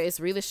on there. It's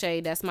Real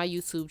Shade. That's my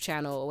YouTube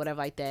channel or whatever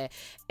like that.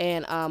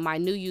 And my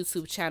new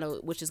YouTube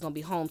channel, which is gonna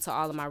be home to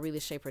all of my Real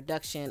Shade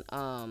production,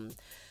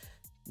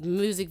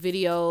 music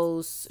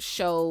videos,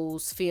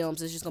 shows,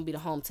 films. It's just gonna be the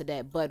home to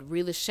that. But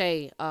Real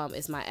Shade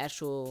is my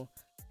actual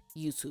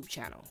YouTube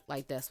channel.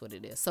 Like, that's what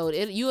it is. So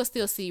you will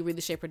still see Real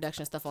Shade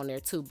production stuff on there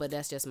too, but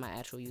that's just my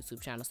actual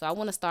YouTube channel. So I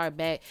want to start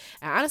back,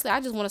 and honestly,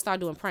 I just want to start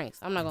doing pranks.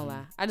 I'm not gonna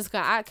lie.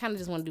 I kind of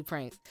just want to do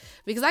pranks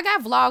because I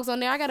got vlogs on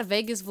there. I got a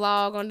Vegas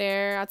vlog on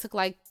there. I took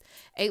like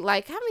ate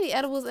like, how many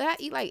edibles? Did I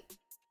eat like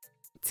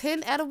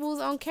 10 edibles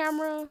on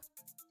camera?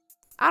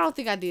 I don't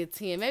think I did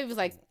 10. Maybe it was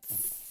like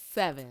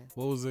 7.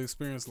 What was the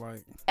experience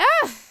like?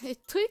 It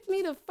tweaked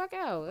me the fuck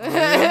out. Oh,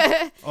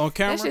 yeah? On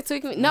camera? That shit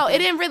tweaked me. No, it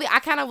didn't really. I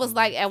kind of was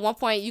like, at one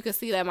point, you could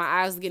see that my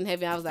eyes was getting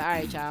heavy. I was like, all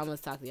right, y'all, I'm going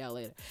to talk to y'all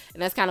later.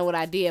 And that's kind of what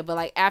I did. But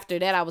like after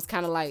that, I was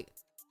kind of like,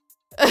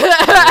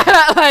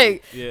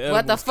 like, yeah,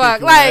 what the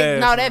fuck? Like,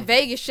 no, that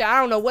Vegas shit. I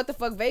don't know what the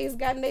fuck Vegas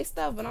got in their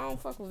stuff, but I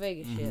don't fuck with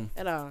Vegas shit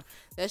at all.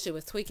 That shit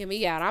was tweaking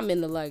me out. I'm in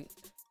the like,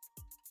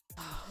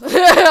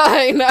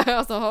 like, no,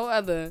 that's a whole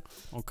other.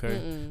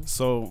 Okay.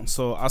 So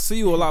I see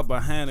you a lot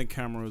behind the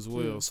camera as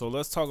well. So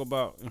let's talk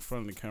about in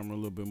front of the camera a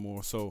little bit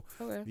more. So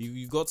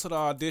you go to the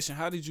audition.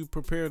 How did you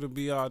prepare to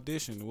be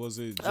auditioned? Was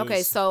it just...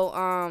 Okay, so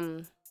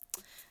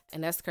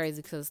and that's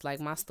crazy because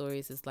like my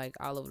stories is like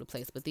all over the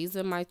place, but these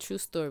are my true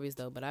stories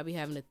though. But I be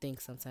having to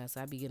think sometimes,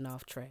 so I be getting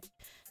off track.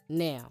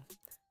 Now,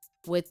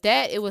 with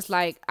that, it was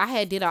like I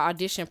had did an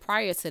audition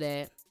prior to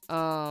that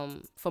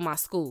for my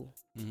school.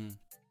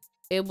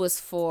 It was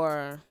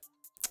for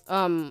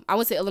I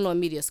went to Illinois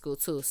Media School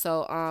too.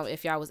 So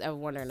if y'all was ever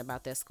wondering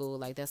about that school,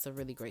 like that's a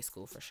really great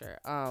school for sure.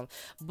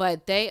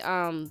 But they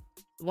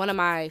one of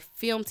my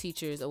film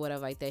teachers or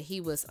whatever like that,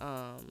 he was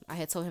I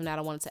had told him that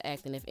I wanted to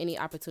act, and if any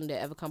opportunity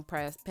ever come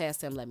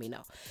past him, let me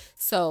know.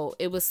 So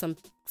it was some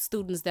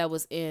students that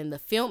was in the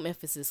film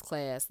emphasis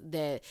class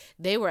that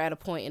they were at a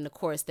point in the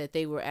course that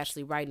they were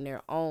actually writing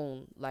their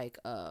own like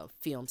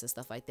films and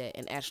stuff like that,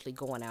 and actually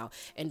going out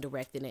and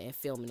directing it and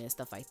filming it and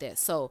stuff like that.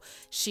 So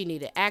she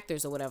needed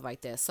actors or whatever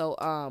like that. So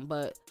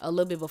but a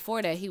little bit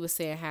before that, he was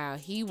saying how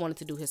he wanted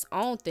to do his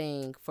own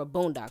thing for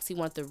Boondocks. He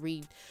wanted to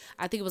read,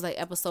 I think it was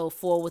like episode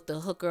 4 with the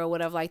hooker or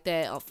whatever like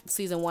that,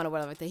 season 1 or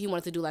whatever like that. He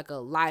wanted to do like a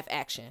live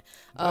action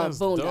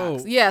Boondocks.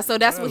 Dope. Yeah, so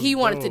that's what he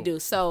wanted to do.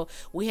 So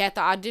we had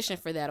to audition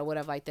for that or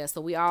whatever like that.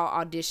 So we all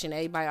auditioned,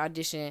 everybody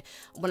auditioned.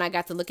 When I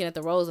got to looking at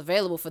the roles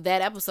available for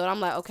that episode, I'm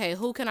like, okay,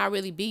 who can I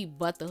really be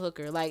but the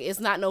hooker? Like, it's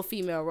not no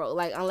female role,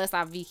 like unless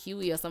I be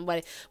Huey or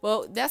somebody.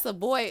 Well, that's a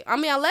boy. I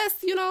mean,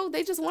 unless, you know,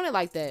 they just want it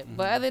like that.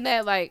 But other than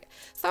that, like,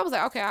 so I was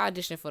like, okay, I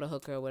auditioned for the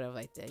hooker or whatever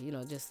like that. You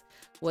know, just,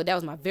 well, that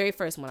was my very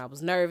first one. I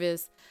was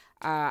nervous.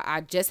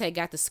 I just had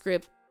got the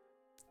script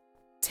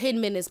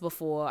 10 minutes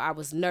before. I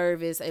was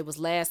nervous. It was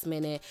last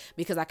minute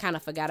because I kind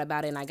of forgot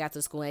about it, and I got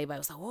to school and everybody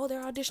was like, oh,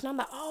 they're auditioning. I'm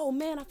like, oh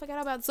man, I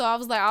forgot about it. So I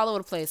was like all over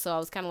the place. So I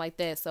was kind of like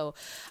that. So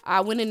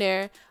I went in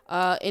there,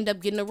 ended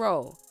up getting a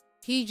role.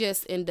 He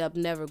just ended up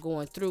never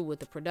going through with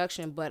the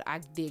production, but I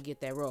did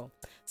get that role.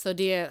 So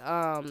then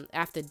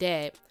after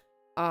that,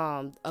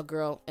 a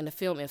girl in the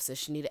film emphasis,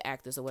 she needed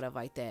actors or whatever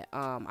like that.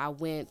 I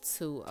went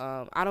to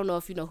I don't know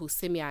if you know who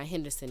Simeon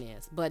Henderson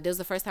is, but this was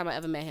the first time I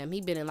ever met him.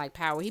 He been in like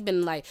Power, he been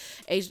in like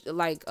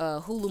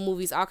Hulu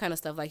movies, all kind of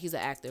stuff. Like, he's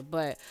an actor,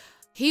 but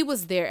he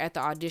was there at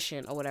the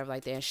audition or whatever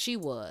like that, and she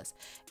was,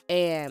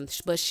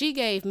 but she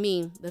gave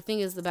me, the thing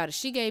is about it,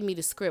 she gave me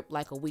the script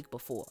like a week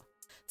before.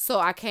 So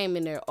I came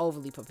in there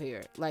overly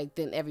prepared, like,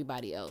 than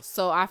everybody else.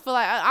 So I feel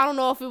like, I don't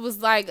know if it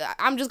was like,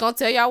 I'm just going to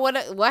tell y'all what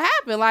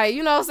happened. Like,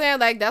 you know what I'm saying?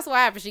 Like, that's what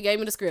happened. She gave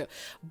me the script.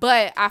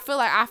 But I feel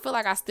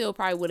like I still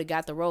probably would have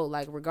got the role,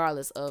 like,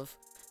 regardless of,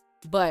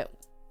 but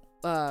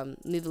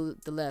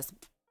nevertheless,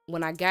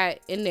 when I got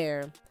in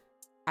there,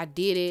 I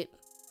did it.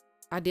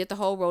 I did the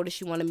whole role that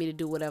she wanted me to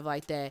do, whatever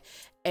like that.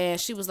 And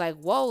she was like,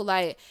 whoa,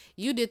 like,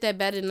 you did that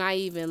better than I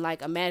even,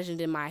 like,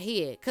 imagined in my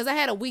head. Because I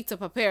had a week to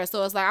prepare.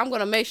 So it's like, I'm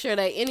going to make sure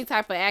that any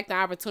type of acting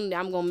opportunity,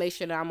 I'm going to make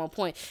sure that I'm on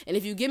point. And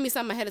if you give me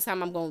something ahead of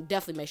time, I'm going to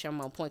definitely make sure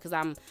I'm on point. Because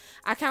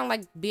I kind of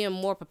like being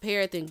more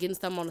prepared than getting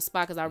something on the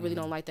spot, because I really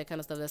don't like that kind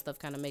of stuff. That stuff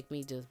kind of make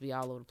me just be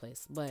all over the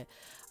place. But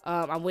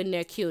I went in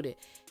there, killed it.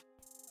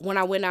 When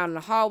I went out in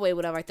the hallway,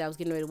 whatever like that, I was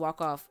getting ready to walk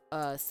off,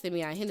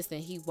 Simeon Henderson,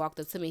 he walked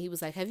up to me. He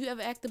was like, have you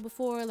ever acted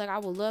before? Like, I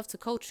would love to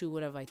coach you,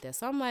 whatever like that.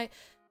 So I'm like,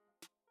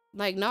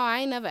 no, I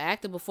ain't never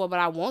acted before, but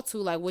I want to.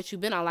 Like, what you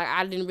been on? Like,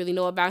 I didn't really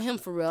know about him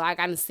for real. Like,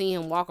 I done seen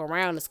him walk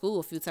around the school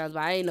a few times,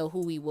 but I didn't know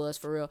who he was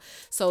for real.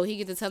 So he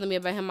get to telling me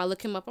about him. I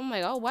look him up. I'm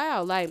like, oh,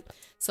 wow. Like,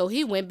 so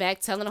he went back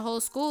telling the whole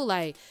school,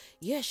 like,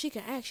 yeah, she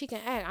can act. She can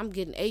act. I'm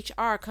getting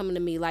HR coming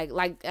to me. Like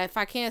if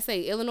I can't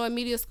say Illinois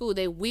Media School,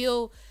 they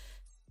will,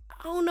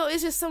 I don't know,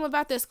 it's just something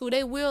about that school.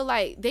 They will,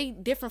 like, they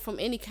different from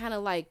any kind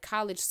of, like,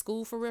 college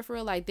school for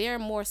real. Like, they're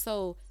more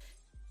so,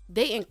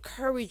 they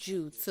encourage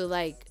you to,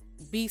 like,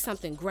 be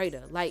something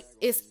greater. Like,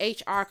 it's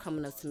HR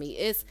coming up to me.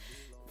 It's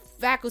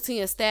faculty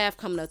and staff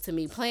coming up to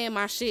me, playing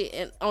my shit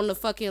and on the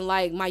fucking,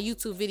 like, my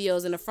YouTube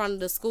videos in the front of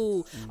the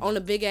school, on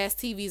the big ass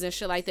TVs and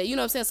shit like that. You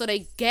know what I'm saying? So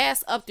they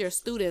gas up their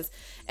students,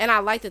 and I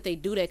like that they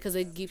do that because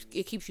it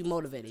keeps you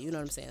motivated. You know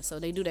what I'm saying? So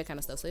they do that kind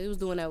of stuff. So he was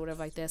doing that,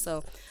 whatever like that.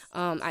 So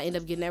I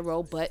ended up getting that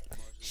role, but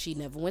she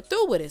never went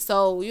through with it.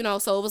 So, you know,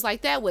 so it was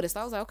like that with it.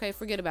 So I was like, okay,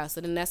 forget about it.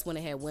 So then that's when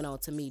it had went on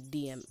to me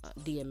DM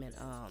and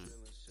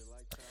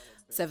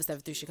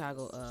 773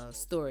 Chicago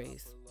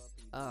Stories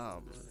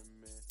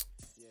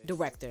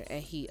director,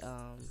 and he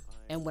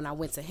and when I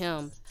went to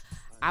him,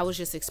 I was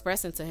just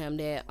expressing to him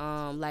that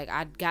like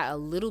I got a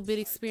little bit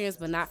experience,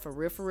 but not for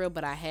real,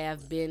 but I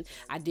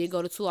did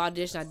go to 2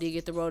 auditions, I did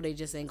get the role, they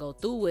just didn't go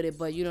through with it,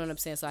 but you know what I'm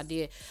saying. So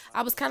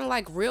I was kind of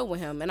like real with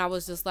him, and I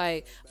was just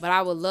like, but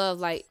I would love,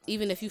 like,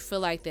 even if you feel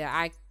like that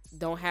I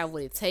don't have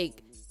what it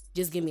take,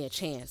 just give me a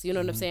chance, you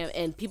know what I'm saying.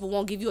 And people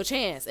won't give you a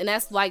chance, and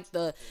that's like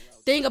the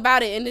thing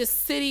about it in this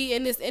city,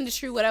 in this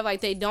industry, whatever. Like,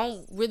 they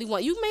don't really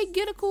want, you may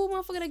get a cool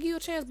motherfucker that give you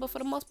a chance, but for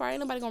the most part, ain't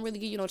nobody gonna really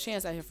give you no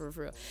chance out here for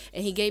real.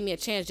 And he gave me a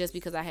chance just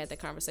because I had that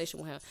conversation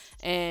with him,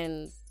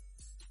 and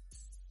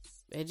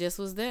it just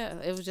was there.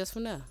 It was just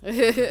from there.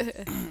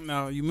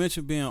 Now, you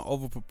mentioned being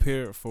over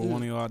prepared for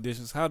one of your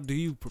auditions. How do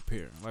you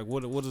prepare? Like,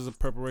 what does the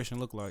preparation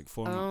look like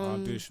for an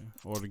audition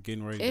or to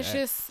getting ready? It's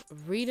just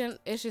reading.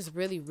 It's just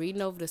really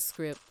reading over the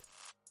script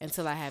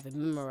until I have it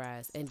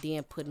memorized, and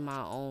then putting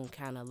my own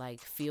kind of like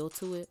feel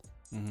to it,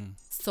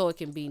 so it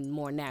can be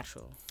more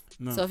natural.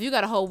 No. So if you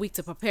got a whole week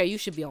to prepare, you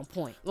should be on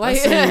point.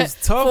 Like, that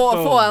seems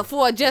tough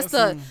for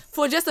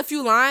just a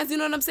few lines, you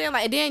know what I'm saying?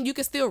 Like, and then you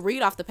can still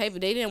read off the paper.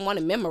 They didn't want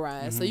to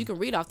memorize, so you can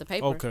read off the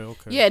paper. Okay.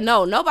 Yeah,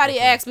 nobody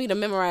asked me to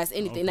memorize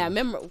anything. Now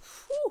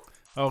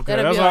Okay,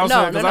 that's what I was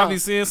saying, because I be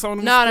seeing some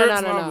of them scripts,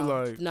 and I be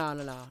like...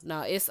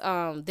 No. It's,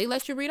 they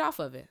let you read off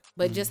of it.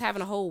 But just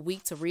having a whole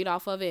week to read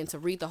off of it and to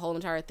read the whole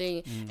entire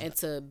thing and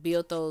to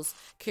build those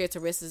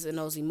characteristics and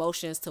those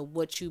emotions to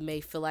what you may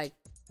feel like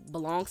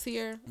belongs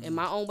here in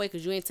my own way,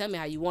 because you ain't tell me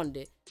how you wanted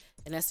it.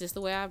 And that's just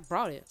the way I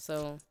brought it,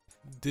 so...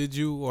 Did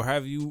you, or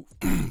have you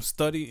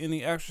studied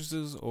any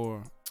actresses,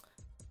 or...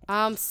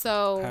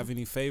 So... have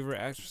any favorite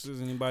actresses?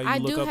 Anybody you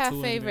look up to? I do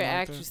have favorite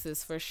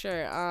actresses, for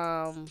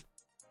sure.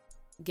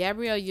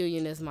 Gabrielle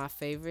Union is my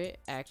favorite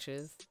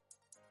actress.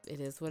 It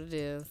is what it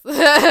is.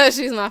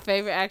 She's my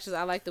favorite actress.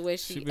 I like the way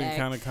she been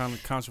kind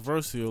of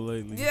controversial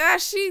lately. Yeah,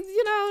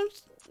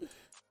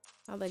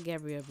 I'll let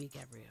Gabrielle be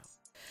Gabrielle.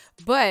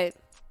 But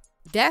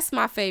that's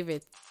my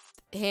favorite,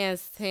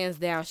 hands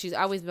down. She's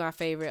always been my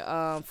favorite.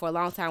 For a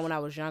long time when I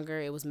was younger,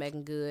 it was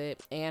Megan Good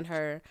and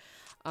her.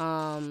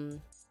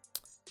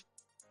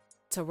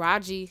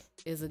 Taraji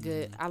is a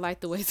good. I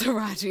like the way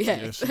Taraji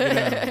acts.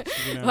 Yeah,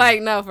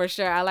 like, no, for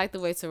sure. I like the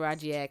way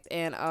Taraji act.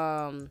 And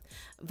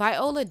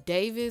Viola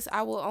Davis,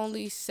 I will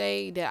only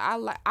say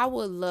that I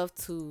would love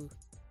to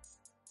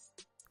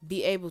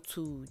be able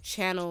to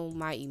channel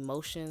my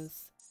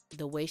emotions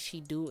the way she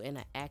do in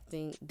the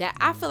acting. That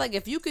I feel like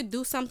if you could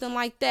do something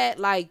like that,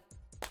 like,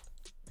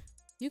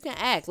 you can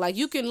act. Like,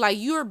 you can, like,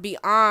 you're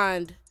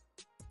beyond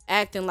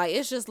acting. Like,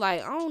 it's just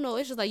like, I don't know,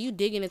 it's just like you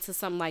digging into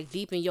something like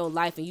deep in your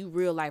life, and you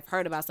real life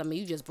heard about something,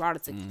 you just brought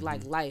it to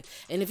like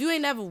life. And if you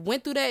ain't never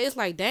went through that, it's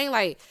like, dang,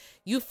 like,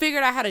 you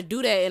figured out how to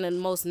do that in the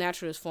most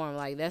naturalist form.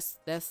 Like, that's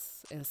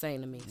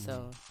insane to me.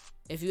 So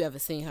if you ever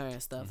seen her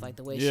and stuff, like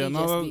the way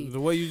the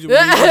way you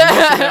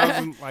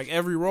just like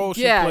every role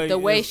she plays, the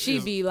way she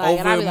be like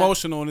over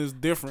emotional, and is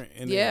different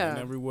in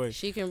every way.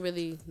 She can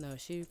really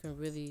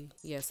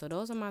so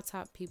those are my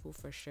top people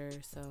for sure.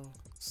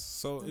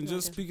 So and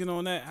just speaking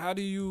on that, how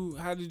did you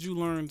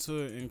learn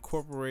to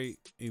incorporate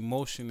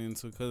emotion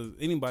into, because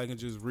anybody can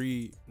just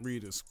read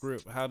a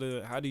script. How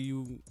do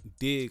you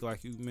dig,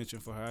 like you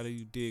mentioned for her, how do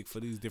you dig for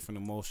these different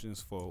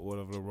emotions for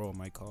whatever the role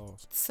might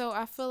cause? So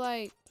I feel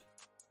like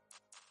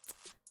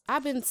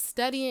I've been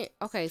studying.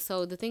 Okay,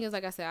 so the thing is,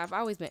 like I said, I've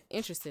always been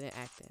interested in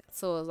acting.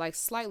 So, like,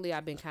 slightly,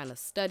 I've been kind of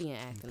studying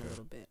acting a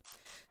little bit.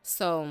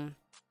 So,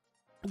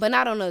 but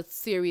not on a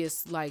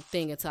serious, like,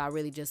 thing until I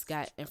really just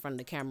got in front of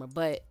the camera.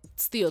 But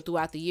still,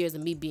 throughout the years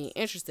of me being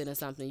interested in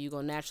something, you're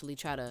going to naturally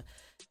try to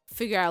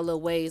figure out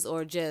little ways,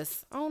 or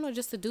just, I don't know,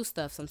 just to do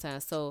stuff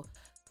sometimes. So,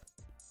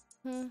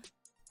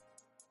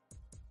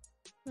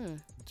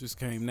 just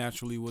came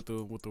naturally with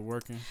the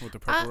working, with the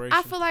preparation.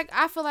 I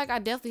feel like I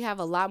definitely have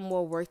a lot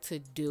more work to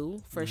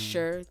do, for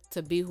sure,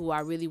 to be who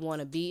I really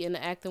want to be in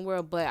the acting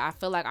world. But I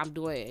feel like I'm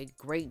doing a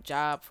great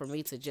job for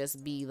me to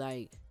just be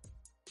like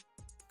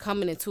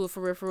coming into it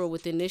for real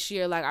within this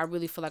year. Like, I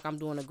really feel like I'm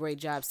doing a great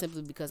job,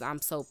 simply because I'm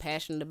so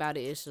passionate about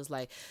it. It's just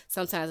like,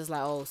 sometimes it's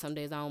like, oh, some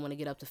days I don't want to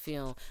get up to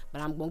film,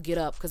 but I'm gonna get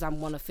up because I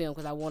want to film,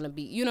 because I want to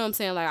be, you know what I'm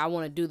saying, like, I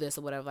want to do this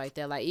or whatever like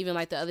that. Like, even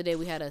like the other day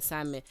we had an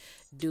assignment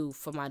due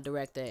for my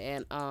director,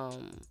 and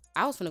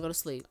I was finna go to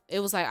sleep.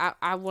 It was like,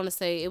 I want to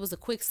say it was a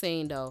quick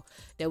scene though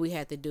that we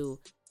had to do.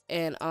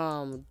 And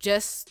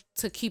just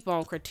to keep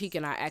on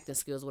critiquing our acting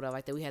skills, whatever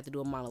like that, we had to do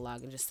a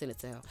monologue and just send it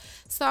to him.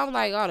 So I'm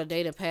like, oh, the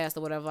day that passed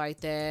or whatever like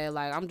that.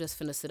 Like, I'm just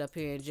finna sit up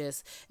here and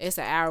it's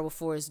an hour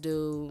before it's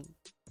due.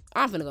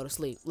 I'm finna go to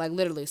sleep, like,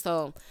 literally.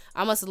 So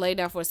I must have laid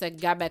down for a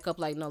second, got back up,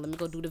 like, no, let me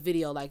go do the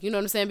video, like, you know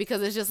what I'm saying?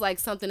 Because it's just like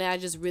something that I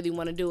just really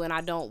want to do, and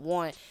I don't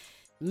want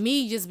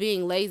me just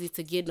being lazy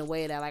to get in the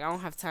way of that. Like, I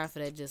don't have time for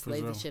that just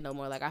lazy shit no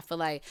more. Like, I feel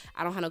like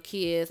I don't have no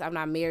kids, I'm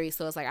not married,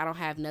 so it's like I don't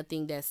have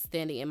nothing that's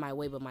standing in my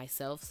way but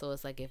myself. So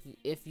it's like,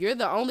 if you're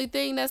the only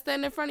thing that's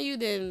standing in front of you,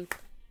 then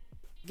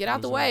get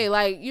out the way.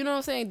 Like, you know what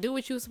I'm saying? Do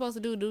what you were supposed to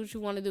do what you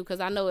want to do.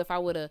 Because I know if I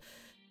would have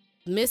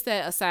missed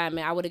that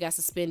assignment, I would have got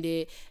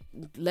suspended,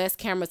 less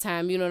camera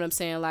time, you know what I'm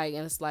saying? Like,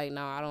 and it's like,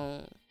 no, I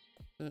don't,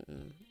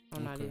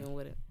 I'm not even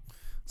with it.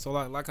 So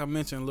like I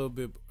mentioned a little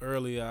bit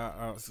earlier,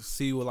 I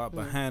see you a lot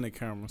behind the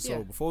camera.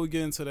 So before we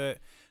get into that,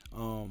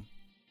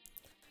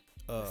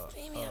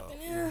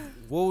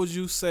 what would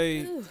you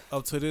say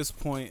up to this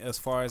point as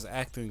far as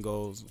acting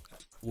goes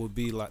would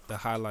be like the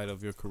highlight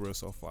of your career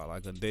so far?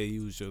 Like a day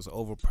you was just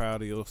over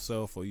proud of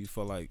yourself, or you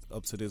feel like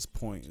up to this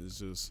point is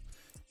just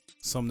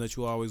something that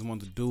you always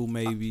wanted to do,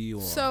 maybe,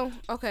 or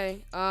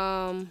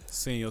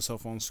seeing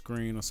yourself on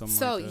screen or something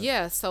like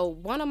that? So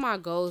one of my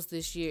goals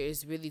this year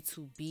is really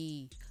to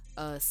be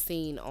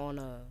seen on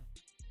a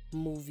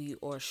movie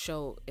or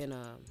show in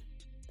a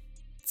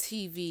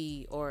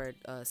TV or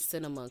a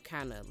cinema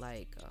kind of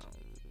like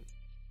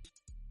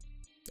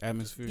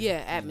atmosphere.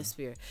 Yeah,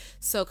 atmosphere.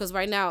 So because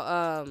right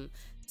now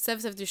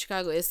 773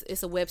 Chicago,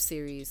 it's a web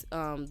series.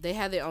 They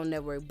have their own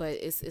network, but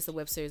it's a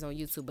web series on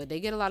YouTube. But they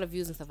get a lot of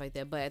views and stuff like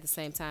that. But at the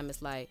same time,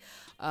 it's like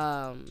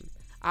I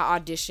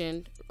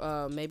auditioned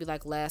maybe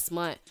like last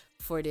month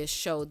for this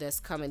show that's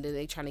coming that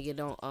they trying to get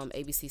on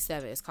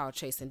ABC7. It's called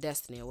Chasing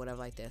Destiny or whatever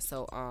like that.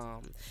 So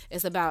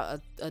it's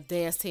about a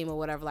dance team or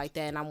whatever like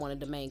that, and I'm one of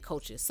the main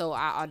coaches. So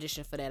I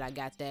auditioned for that. I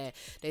got that.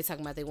 They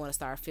talking about they want to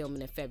start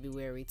filming in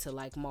February to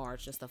like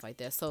March and stuff like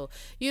that. So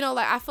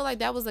like I feel like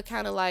that was a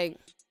kind of like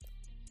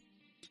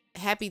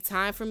happy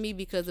time for me,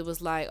 because it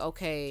was like,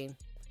 okay,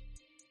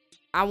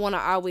 I want to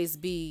always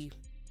be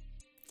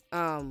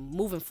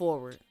moving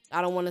forward.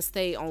 I don't want to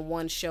stay on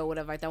one show,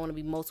 whatever like that. I want to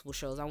be multiple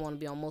shows. I want to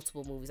be on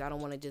multiple movies. I don't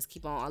want to just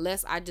keep on,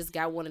 unless I just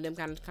got one of them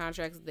kind of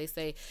contracts. They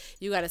say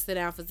you got to sit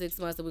down for 6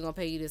 months and we're gonna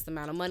pay you this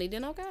amount of money.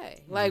 Then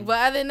okay, like, but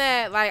other than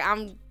that, like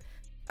I'm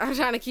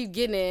trying to keep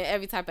getting in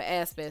every type of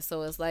aspect.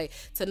 So it's like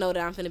to know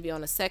that I'm gonna be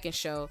on a second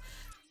show.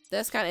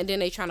 That's kind of, and then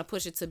they trying to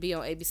push it to be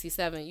on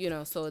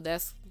ABC7. So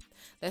that's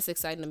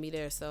exciting to me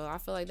there. So I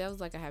feel like that was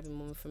like a happy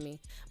moment for me.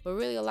 But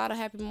really, a lot of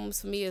happy moments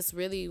for me is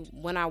really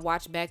when I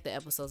watch back the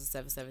episodes of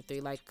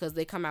 773, like, because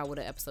they come out with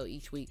an episode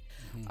each week.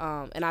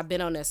 And I've been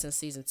on there since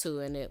season 2,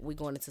 and we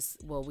going into,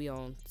 we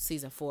on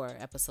season 4,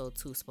 episode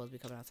 2 supposed to be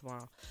coming out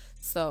tomorrow.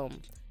 So,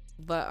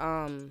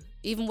 but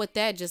even with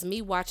that, just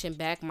me watching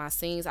back my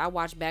scenes, I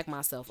watch back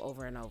myself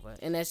over and over,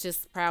 and that's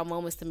just proud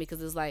moments to me,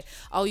 because it's like,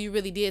 oh, you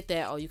really did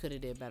that. Oh, you could have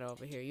did better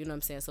over here. You know what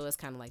I'm saying? So it's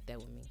kind of like that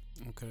with me.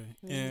 Okay.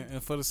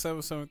 And for the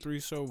 773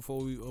 show,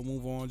 before we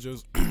move on,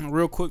 just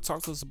real quick,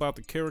 talk to us about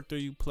the character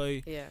you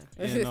play. Yeah.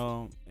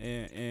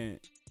 and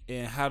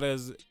how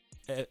does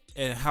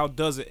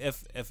it,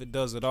 if it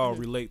does at all,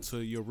 relate to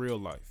your real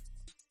life?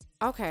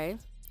 Okay.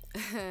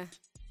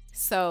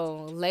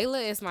 So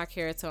Layla is my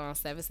character on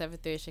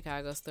 773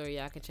 Chicago Story.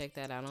 Y'all can check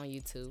that out on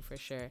YouTube for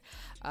sure.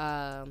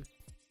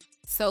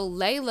 So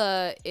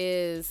Layla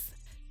is,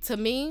 to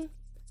me,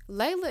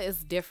 Layla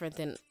is different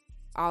than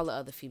all the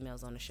other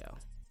females on the show.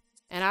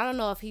 And I don't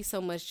know if he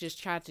so much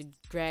just tried to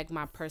drag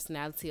my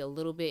personality a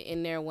little bit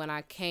in there when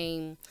I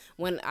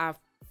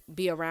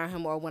be around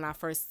him, or when I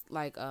first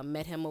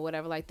met him or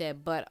whatever like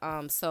that. But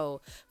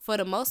so for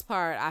the most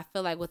part, I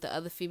feel like with the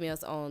other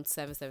females on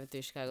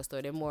 773 Chicago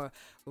Story, they're more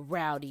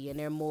rowdy, and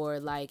they're more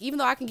like, even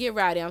though I can get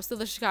rowdy, I'm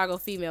still a Chicago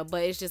female,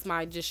 but it's just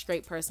my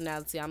straight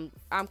personality. I'm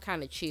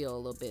kind of chill a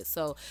little bit.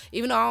 So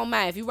even though I don't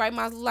mind if you write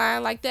my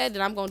line like that,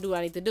 then I'm gonna do what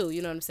I need to do.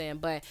 You know what I'm saying?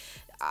 But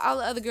all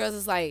the other girls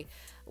is like,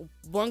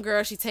 one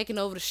girl, she taking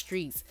over the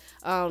streets.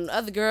 The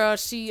other girl,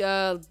 she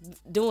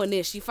doing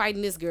this. She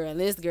fighting this girl and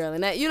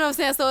that. You know what I'm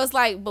saying? So it's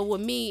like, but with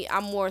me,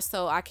 I'm more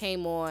so, I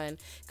came on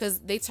because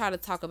they try to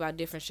talk about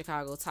different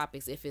Chicago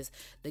topics. If it's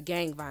the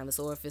gang violence,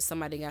 or if it's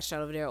somebody got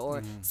shot over there,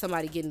 or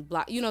somebody getting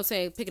blocked. You know what I'm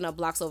saying? Picking up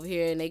blocks over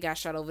here, and they got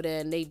shot over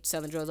there, and they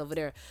selling drugs over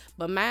there.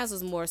 But mine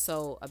was more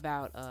so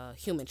about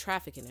human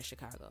trafficking in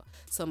Chicago.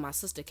 So my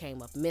sister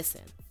came up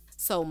missing.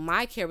 So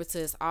my character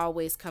is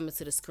always coming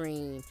to the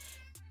screen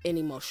an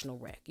emotional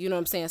wreck. You know what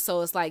I'm saying? So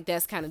it's like,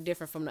 that's kind of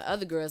different from the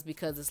other girls,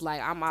 because it's like,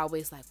 I'm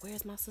always like,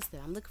 where's my sister?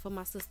 I'm looking for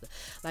my sister.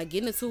 Like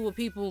getting into it with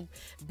people,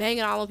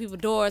 banging all on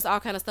people's doors, all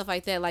kind of stuff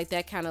like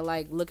that kind of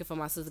like looking for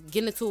my sister.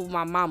 Getting into it with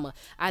my mama.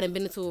 I done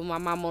been into it with my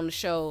mama on the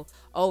show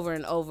over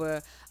and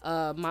over.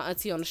 My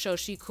auntie on the show,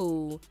 she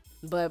cool.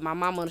 But my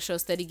mom on the show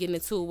steady getting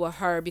into it with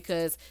her,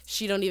 because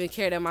she don't even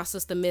care that my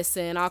sister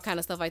missing, all kind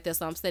of stuff like that.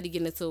 So I'm steady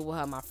getting into it with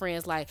her. My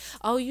friends like,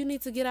 oh, you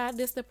need to get out of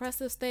this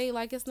depressive state.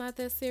 Like, it's not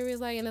that serious.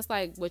 Like, and it's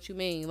like, what you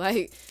mean?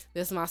 Like,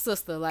 this is my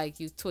sister.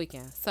 Like, you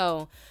tweaking.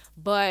 So,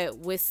 but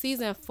with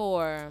season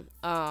 4,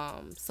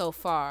 so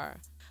far,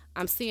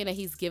 I'm seeing that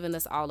he's giving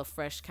us all a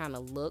fresh kind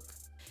of look.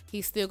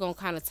 He's still gonna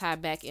kind of tie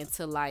back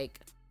into like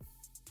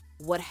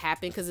what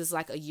happened, because it's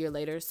like a year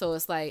later. So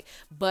it's like,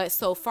 but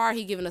so far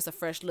he giving us a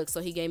fresh look. So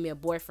he gave me a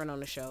boyfriend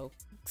on the show.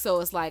 So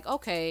it's like,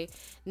 okay,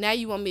 now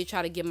you want me to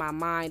try to get my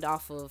mind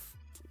off of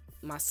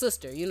my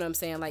sister. You know what I'm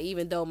saying? Like,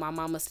 even though my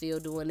mama's still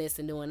doing this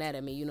and doing that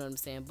at me, you know what I'm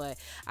saying? But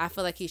I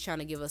feel like he's trying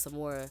to give us a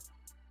more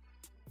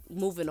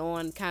moving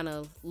on kind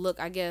of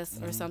look, I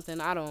guess, or something.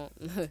 I don't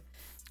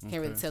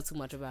can't really tell too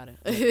much about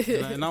it.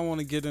 and I want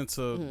to get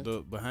into the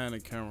behind the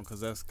camera, because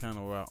that's kind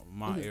of around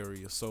my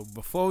area. So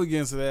before we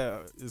get into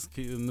that,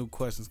 the new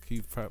questions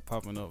keep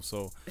popping up.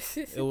 So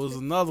it was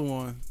another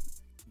one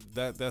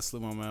that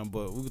slipped my mind.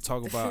 But we could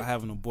talk about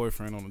having a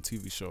boyfriend on a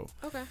TV show.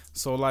 Okay.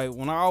 So like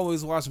when I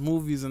always watch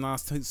movies and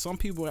some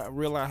people have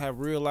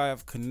real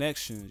life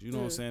connections. You know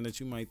what I'm saying, that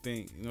you might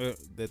think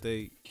that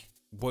they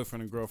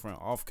boyfriend and girlfriend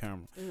off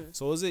camera.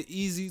 So is it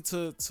easy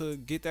to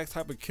get that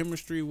type of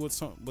chemistry with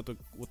the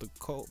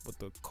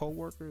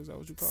co-worker? Is that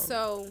what you call it?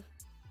 So,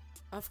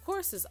 of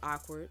course it's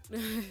awkward.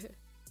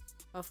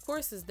 Of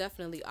course it's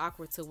definitely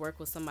awkward to work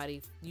with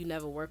somebody you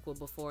never worked with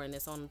before, and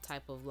it's on the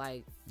type of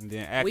like, and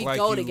then act we like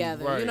go you,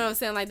 together. right. You know what I'm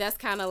saying? Like that's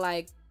kind of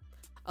like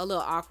a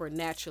little awkward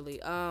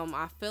naturally.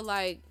 I feel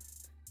like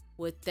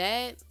with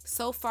that,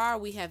 so far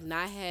we have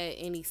not had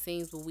any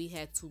scenes where we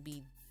had to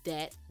be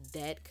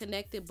that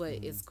connected, but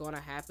it's gonna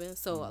happen.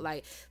 So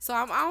I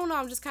don't know,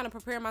 I'm just kind of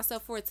preparing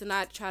myself for it, to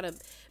not try to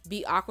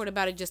be awkward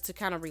about it, just to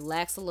kind of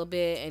relax a little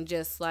bit and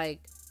just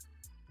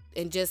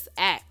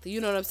act,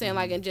 you know what I'm saying?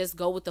 Like, and just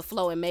go with the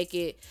flow and make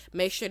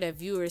sure that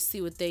viewers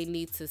see what they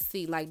need to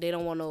see. Like, they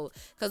don't want no,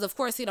 because of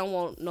course he don't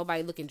want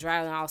nobody looking dry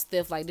and all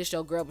stiff like this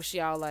your girl, but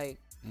she all like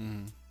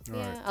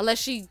Right. unless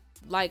she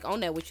like on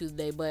that with you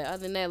today. But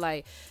other than that,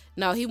 like,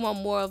 no, he want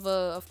more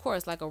of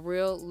course like a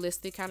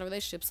realistic kind of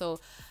relationship. So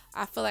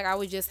I feel like I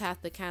would just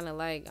have to kind of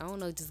like, I don't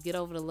know, just get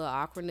over the little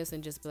awkwardness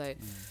and just be like,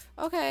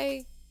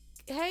 okay,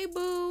 hey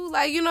boo,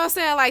 like, you know what I'm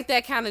saying, like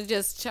that kind of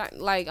just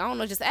like, I don't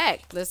know, just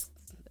let's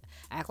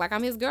act like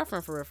I'm his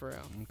girlfriend for real.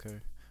 Okay.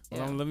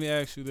 Well, let me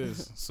ask you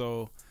this.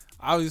 So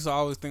I used to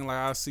always think like,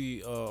 I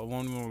see a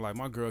woman like,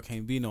 my girl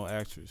can't be no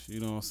actress.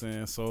 You know what I'm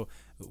saying? So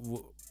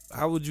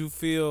how would you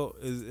feel?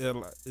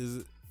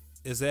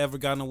 Is it ever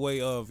gotten in the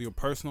way of your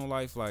personal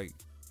life? Like,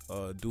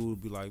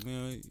 dude be like,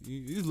 man,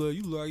 you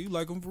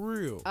like him for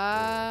real.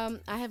 I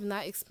have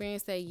not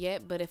experienced that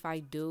yet, but if I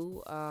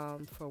do,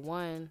 for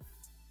one,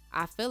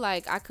 I feel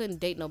like I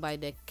couldn't date nobody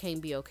that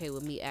can't be okay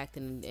with me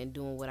acting and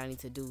doing what I need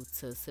to do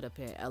to sit up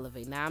here and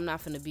elevate. Now, I'm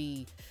not finna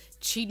be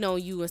cheating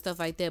on you and stuff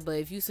like that, but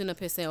if you sit up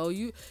here saying, oh,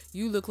 you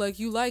look like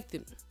you liked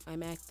him,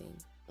 I'm acting.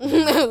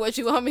 What,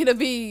 you want me to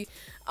be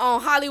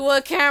on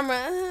Hollywood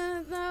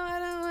camera? No, I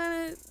don't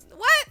want to.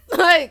 What?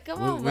 Like, come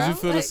on, bro. Would you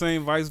feel like, the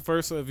same vice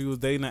versa if you was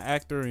dating an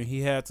actor and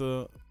he had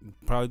to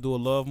probably do a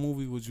love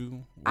movie?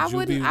 I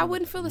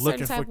wouldn't feel a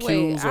certain type of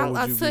way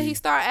until he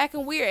start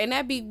acting weird, and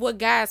that be what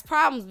guys'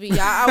 problems be.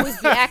 Y'all always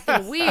be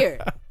acting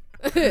weird.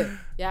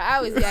 Y'all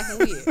always be acting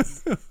weird.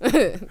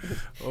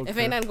 Okay. If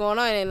ain't nothing going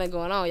on, it ain't nothing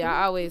going on.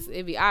 Y'all always,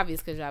 it be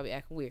obvious because y'all be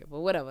acting weird,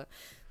 but whatever.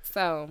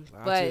 So,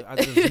 but I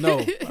just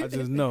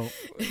know.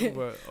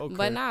 But okay.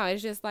 But no,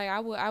 it's just like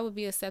I would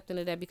be accepting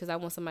of that because I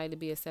want somebody to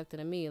be accepting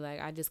of me.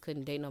 Like, I just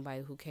couldn't date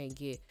nobody who can't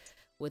get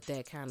with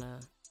that kind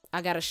of.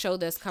 I got a show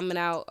that's coming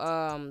out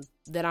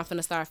that I'm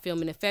finna start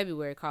filming in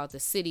February called The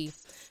City.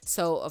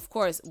 So of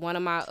course one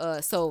of my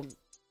so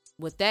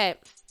with that,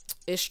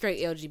 it's straight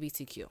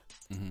LGBTQ.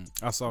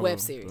 I saw web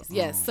series.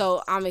 Yes.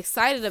 So I'm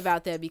excited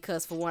about that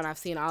because for one, I've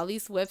seen all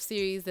these web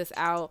series that's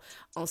out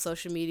on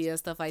social media and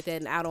stuff like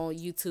that, and out on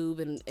YouTube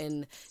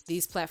and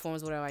these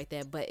platforms, whatever like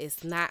that. But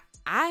it's not.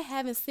 I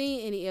haven't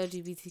seen any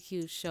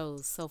LGBTQ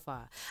shows so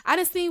far. I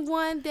done seen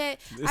one that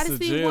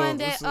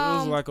it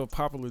was like a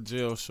popular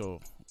jail show.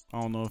 I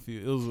don't know if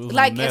it was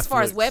like as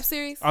far as web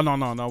series. Oh no.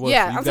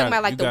 Yeah, I'm talking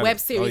about like the web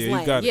series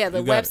lane. Yeah,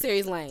 the web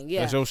series lane.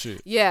 Yeah, that's your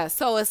shit. Yeah,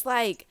 so it's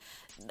like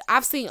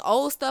I've seen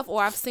old stuff,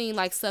 or I've seen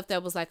like stuff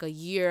that was like a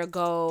year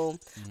ago,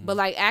 but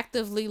like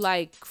actively,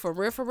 like for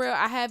real,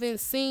 I haven't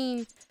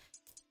seen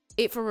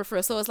it for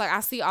real. So it's like I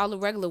see all the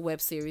regular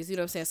web series, you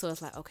know what I'm saying? So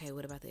it's like, okay,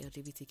 what about the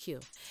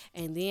LGBTQ?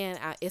 And then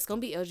it's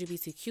gonna be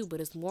LGBTQ, but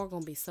it's more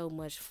gonna be so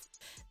much.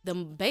 The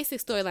basic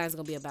storyline is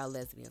gonna be about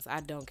lesbians. I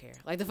don't care.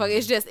 Like the fuck,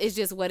 it's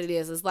just what it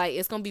is. It's like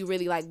it's gonna be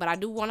really like, but I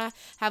do want to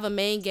have a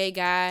main gay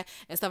guy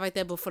and stuff like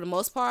that. But for the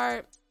most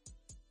part,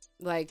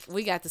 like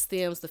we got the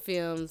stems, the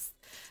films,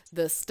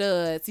 the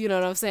studs, you know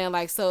what I'm saying?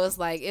 Like, so it's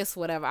like, it's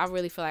whatever. I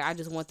really feel like I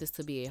just want this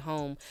to be a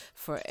home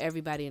for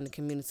everybody in the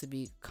community to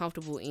be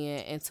comfortable in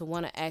and to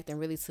want to act and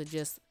really to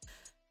just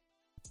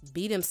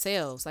be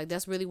themselves. Like,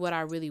 that's really what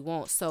I really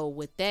want. So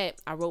with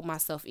that, I wrote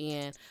myself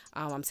in.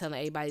 I'm telling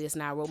everybody this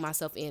now. I wrote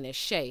myself in as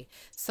Shay.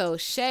 So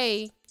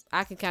Shay,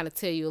 I can kind of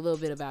tell you a little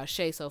bit about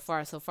Shay so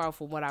far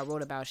from what I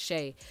wrote about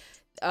Shay.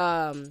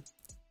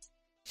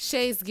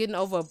 Shay's getting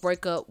over a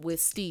breakup with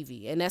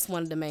Stevie, and that's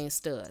one of the main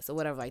studs or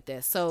whatever like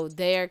that. So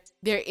their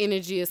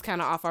energy is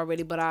kind of off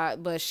already,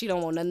 but she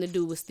don't want nothing to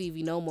do with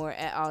Stevie no more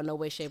at all, no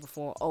way, shape, or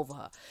form over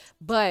her.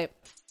 But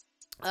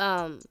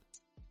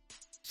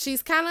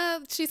she's kind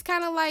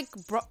of like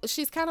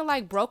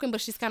broken,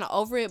 but she's kind of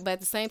over it. But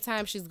at the same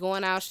time, she's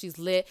going out, she's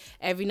lit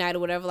every night or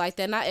whatever like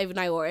that. Not every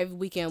night or every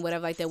weekend,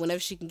 whatever like that. Whenever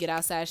she can get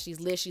outside,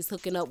 she's lit. She's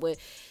hooking up with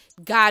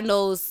God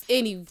knows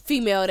any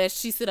female that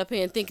she sit up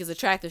here and think is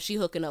attractive, she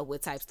hooking up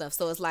with type stuff.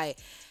 So it's like,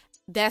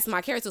 that's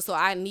my character. So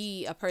I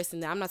need a person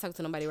that I'm not talking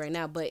to nobody right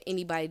now, but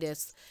anybody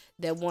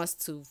that wants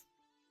to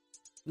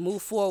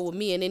move forward with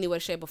me in any way,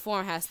 shape, or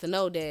form has to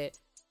know that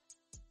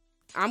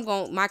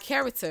my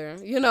character,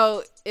 you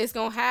know, it's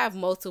gonna have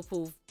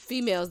multiple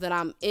females that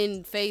I'm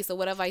in face or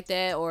whatever like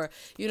that, or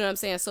you know what I'm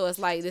saying. So it's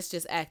like, it's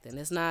just acting.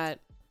 It's not.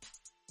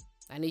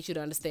 I need you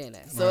to understand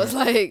that. So it's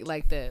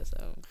like that.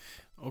 So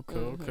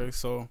okay.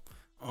 So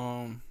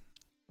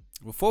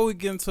before we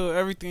get into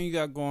everything you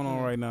got going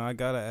on right now, I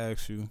gotta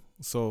ask you.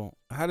 So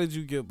how did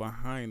you get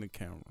behind the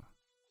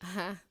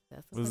camera?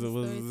 Was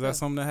that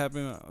something that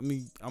happened? I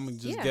mean, I'm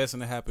just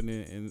guessing it happened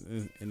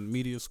in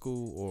media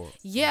school or.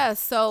 Yeah.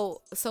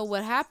 So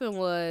what happened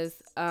was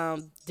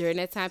during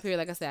that time period,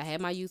 like I said, I had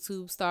my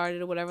YouTube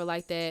started or whatever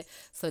like that.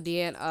 So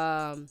then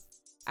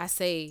I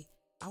say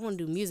I want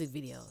to do music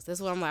videos. That's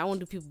what I'm like. I want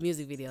to do people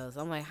music videos.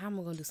 I'm like, how am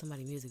I gonna do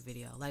somebody music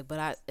video? Like,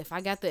 but if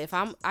I can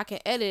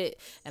edit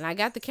and I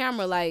got the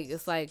camera, like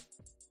it's like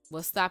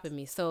what's stopping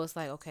me? So it's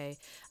like, okay,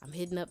 I'm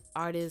hitting up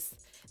artists.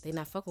 They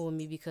not fucking with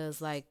me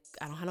because like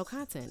I don't have no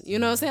content. You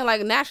know what I'm saying?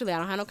 Like naturally I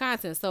don't have no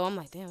content. So I'm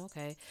like, damn,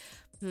 okay.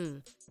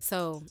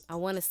 So I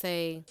want to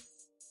say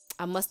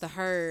I must have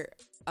heard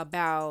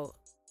about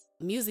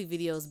music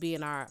videos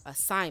being our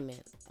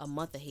assignment a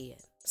month ahead.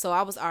 So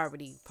I was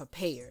already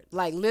prepared.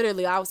 Like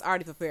literally I was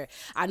already prepared.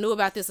 I knew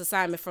about this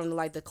assignment from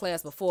like the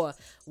class before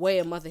way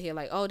a month ahead.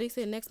 Like, oh, they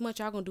said next month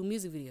y'all gonna do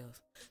music videos.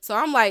 So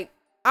I'm like,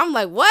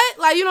 what?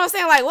 Like, you know what I'm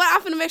saying? Like, what?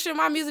 I'm finna make sure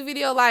my music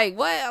video, like,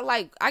 what?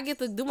 Like, I get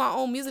to do my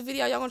own music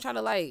video. Y'all gonna try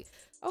to, like,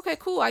 okay,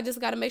 cool. I just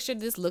gotta make sure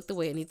this look the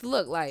way it needs to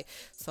look. Like,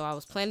 so I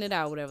was planning it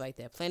out, whatever, like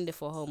that. Planned it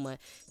for a whole month.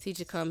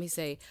 Teacher come, he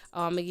say,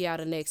 oh, I'm gonna give y'all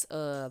the next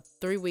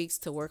 3 weeks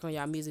to work on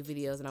y'all music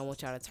videos, and I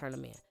want y'all to turn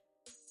them in.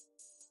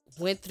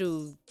 Went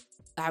through.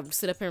 I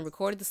sit up here and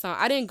recorded the song.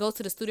 I didn't go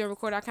to the studio and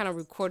record. I kind of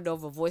recorded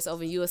over voice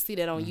over. You will see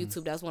that on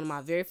YouTube. That's one of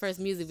my very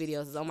first music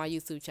videos. It's on my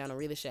YouTube channel,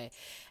 Rita Shay.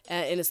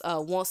 And it's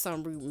Want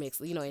Some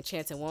remix, you know,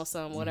 Enchanted Want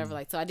Some, whatever.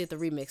 Like, so I did the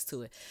remix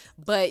to it.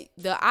 But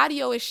the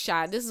audio is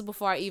shot. This is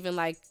before I even,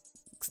 like,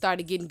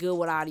 started getting good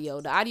with audio.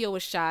 The audio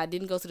was shot. I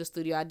didn't go to the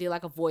studio. I did,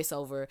 like, a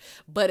voiceover.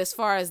 But as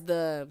far as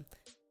the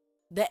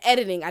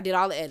editing, I did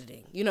all the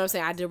editing. You know what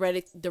I'm saying? I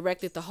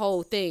directed the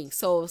whole thing.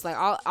 So it was like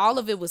all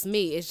of it was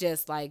me. It's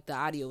just like the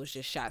audio was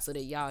just shot so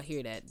that y'all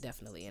hear that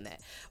definitely in that.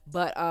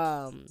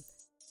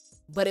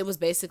 But it was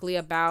basically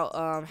about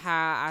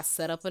how I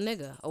set up a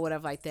nigga or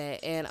whatever like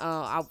that. And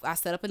I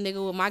set up a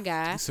nigga with my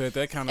guy. You said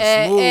that kind of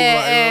smooth.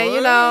 And, you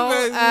know,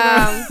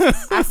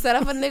 I set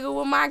up a nigga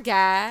with my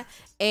guy.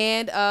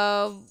 And,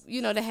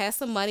 you know, they had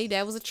some money.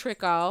 That was a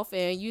trick off.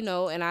 And, you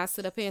know, and I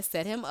sit up here and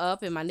set him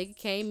up. And my nigga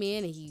came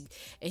in and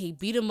he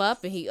beat him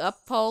up and he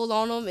up pole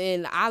on him.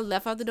 And I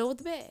left out the door with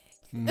the bag.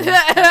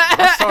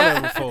 I saw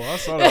that before.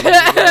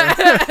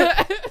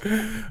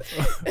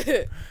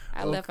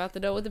 I left out the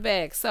door with the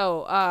bag.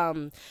 So,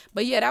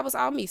 but yeah, that was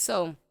all me.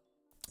 So,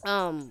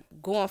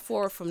 going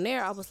forward from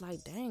there, I was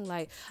like, dang,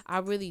 like, I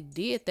really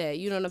did that.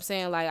 You know what I'm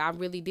saying? Like, I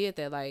really did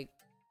that. Like,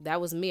 that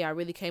was me. I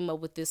really came up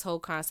with this whole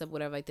concept,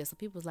 whatever, like this. So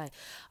people was like,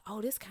 oh,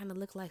 this kind of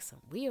look like some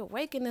weird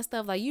waking and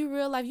stuff. Like, you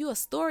real life, you a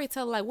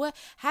storyteller. Like, what?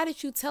 How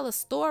did you tell a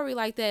story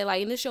like that?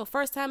 Like, and this your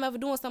first time ever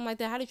doing something like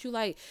that. How did you,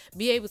 like,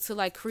 be able to,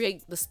 like,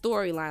 create the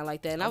storyline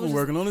like that? And I've been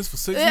working on this for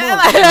 6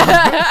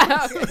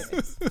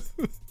 months.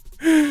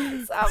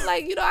 So I'm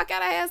like, you know, I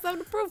gotta have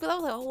something to prove, because I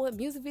was like, oh, what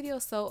music video?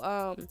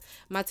 So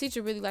my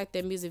teacher really liked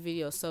that music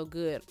video so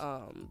good,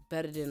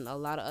 better than a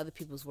lot of other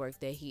people's work,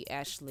 that he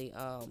actually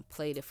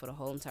played it for the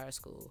whole entire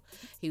school.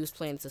 He was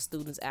playing it to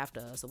students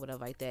after us or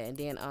whatever like that. And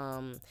then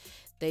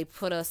they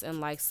put us in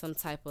like some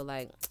type of,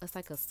 like, it's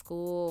like a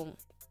school.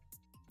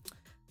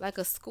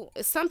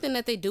 It's something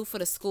that they do for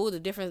the school, the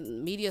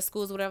different media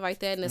schools, whatever like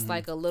that, and it's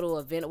like a little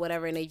event or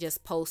whatever, and they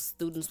just post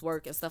students'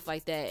 work and stuff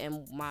like that,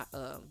 and my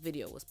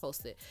video was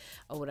posted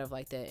or whatever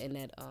like that in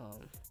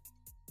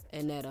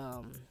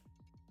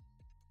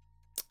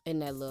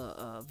that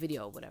little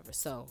video or whatever.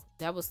 So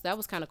that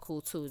was kind of cool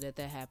too that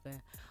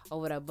happened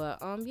or whatever.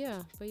 But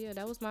yeah,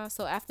 that was my.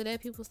 So after that,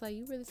 people was like,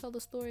 you really told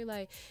the story,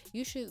 like,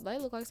 you should, like,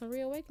 look like some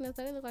real awakenings,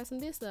 like, they look like some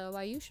this stuff,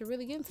 like, you should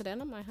really get into that.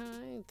 And I'm like, I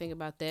didn't think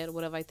about that or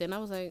whatever like that. And I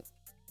was like,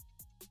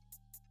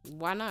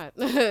 why not?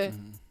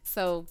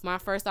 So my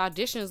first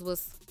auditions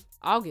was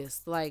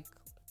August. I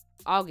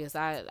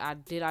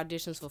did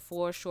auditions for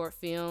 4 short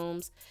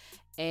films,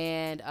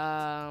 and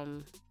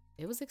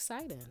it was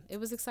exciting. It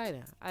was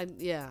exciting.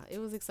 It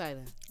was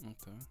exciting.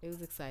 Okay. It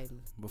was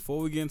exciting. Before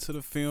we get into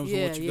the films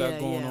and what you got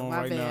going on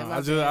right now,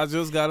 I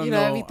just gotta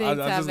know. I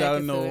just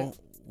gotta know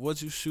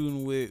what you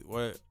shooting with.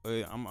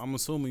 I'm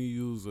assuming you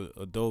use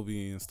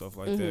Adobe and stuff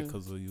like that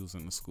because of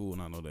using the school,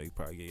 and I know they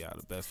probably get y'all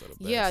the best of the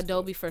best. Yeah,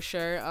 Adobe for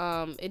sure.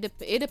 It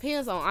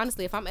depends on,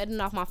 honestly, if I'm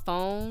editing off my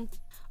phone,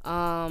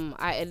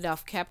 I edit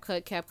off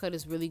CapCut. CapCut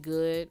is really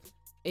good.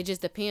 It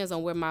just depends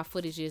on where my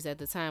footage is at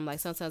the time. Like,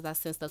 sometimes I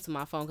send stuff to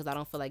my phone because I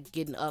don't feel like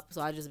getting up,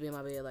 so I just be in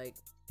my bed, like,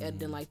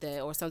 editing like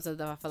that. Or sometimes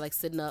if I feel like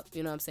sitting up,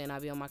 you know what I'm saying,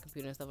 I'll be on my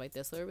computer and stuff like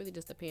that. So it really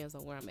just depends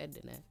on where I'm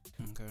editing at.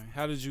 Okay.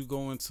 How did you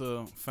go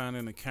into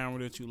finding a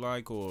camera that you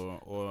like,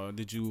 or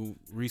did you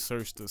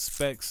research the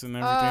specs and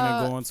everything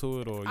that go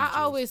into it? Or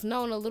I always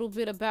known a little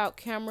bit about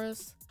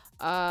cameras.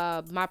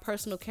 My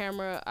personal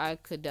camera, I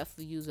could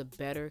definitely use a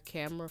better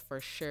camera for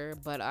sure,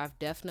 but I've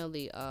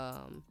definitely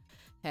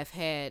have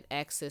had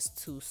access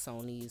to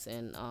Sony's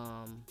and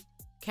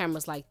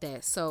cameras like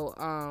that. So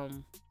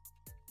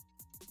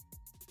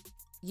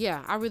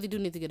yeah, I really do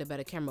need to get a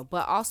better camera.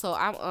 But also,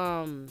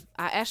 I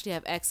actually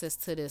have access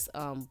to this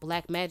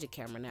Black Magic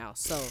camera now.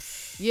 So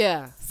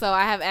yeah, so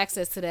I have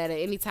access to that at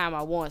any time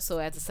I want. So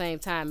at the same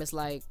time, it's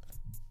like,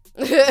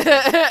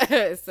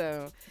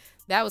 so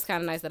that was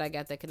kind of nice that I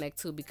got that connect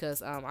too,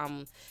 because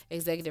I'm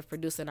executive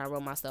producer and I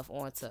wrote my stuff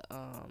on to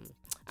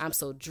I'm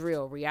So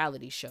Drill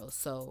reality show.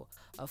 So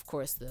of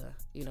course the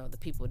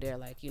people there,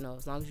 like,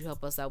 as long as you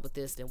help us out with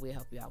this, then we'll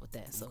help you out with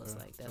that. So it's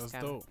like that's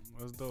kind of dope.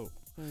 That's dope.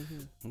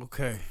 Mm-hmm.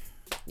 Okay.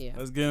 Yeah.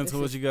 Let's get into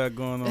what you got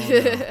going on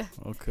now.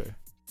 Okay.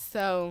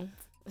 So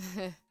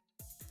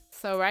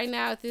right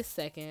now at this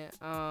second,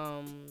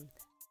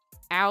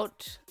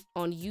 out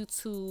on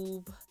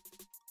YouTube,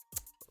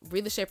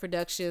 Real Estate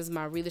Productions,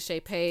 my Real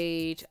Estate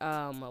page,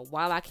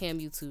 While I Cam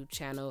YouTube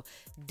channel,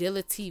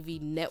 Dilla TV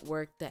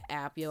Network, the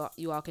app.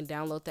 You all can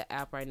download the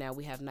app right now.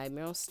 We have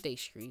Nightmare on State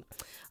Street,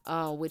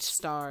 which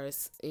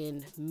stars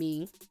in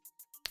me.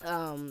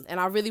 And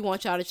I really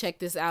want y'all to check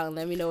this out and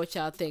let me know what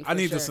y'all think. I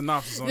need the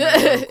synopsis on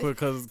that real quick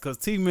because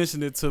T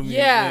mentioned it to me.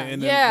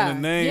 And the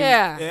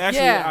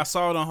name. I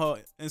saw it on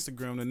her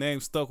Instagram. The name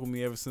stuck with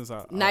me ever since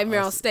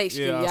Nightmare on State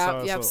Street.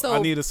 Yep. So I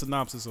need a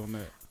synopsis on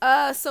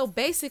that. So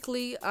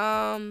basically,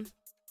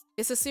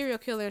 it's a serial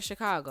killer in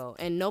Chicago,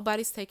 and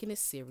nobody's taking it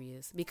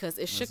serious because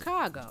it's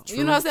Chicago.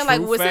 You know what I'm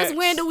saying? Like, since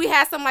when do we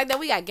have something like that?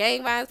 We got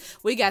gang violence,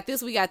 we got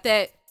this, we got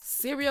that.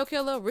 Serial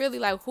killer, really?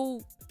 Like,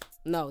 who?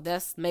 No,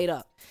 that's made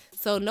up.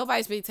 So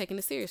nobody's really taking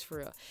it serious for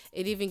real.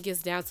 It even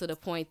gets down to the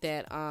point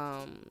that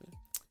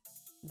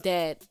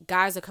that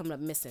guys are coming up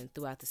missing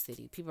throughout the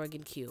city. People are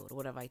getting killed or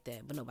whatever like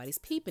that, but nobody's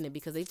peeping it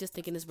because they just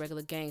thinking it's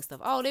regular gang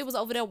stuff. Oh, they was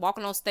over there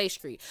walking on State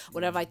Street,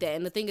 whatever like that.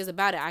 And the thing is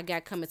about it, I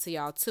got coming to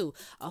y'all too,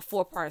 a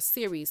 4-part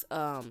series,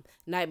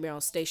 Nightmare on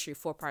State Street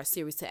 4-part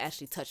series to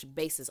actually touch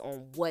bases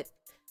on what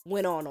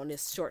went on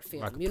this short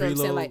film. Like, you know what I'm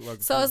saying? Like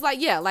so it's like,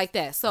 yeah, like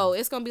that. So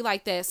it's gonna be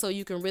like that, so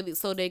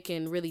they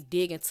can really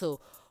dig into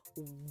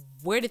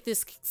where did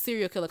this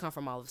serial killer come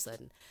from all of a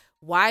sudden.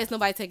 Why is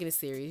nobody taking it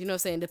serious? You know what I'm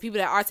saying? The people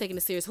that are taking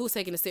it serious, who's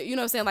taking it serious? You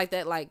know what I'm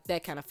saying? Like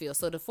that kind of feel.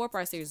 So the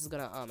 4-part series is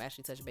gonna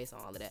actually touch base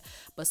on all of that.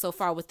 But so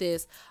far with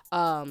this,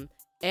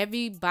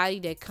 everybody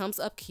that comes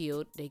up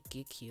killed, they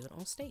get killed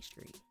on State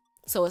Street.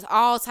 So it's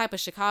all type of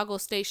Chicago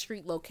State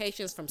Street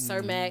locations, from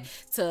Cermak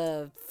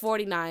to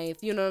 49th,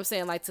 you know what I'm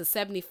saying, like to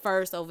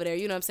 71st over there,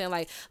 you know what I'm saying,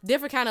 like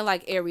different kind of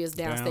like areas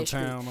down State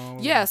Street.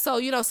 Yeah, so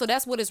so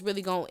that's what it's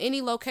really going.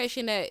 Any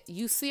location that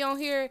you see on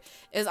here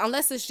is,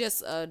 unless it's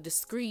just a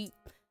discrete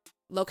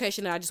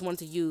location that I just wanted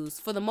to use,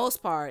 for the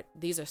most part,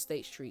 these are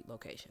State Street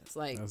locations,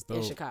 like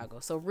in Chicago.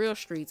 So real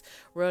streets,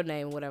 real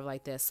name, whatever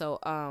like that. So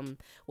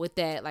with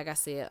that, like I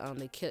said,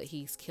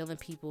 he's killing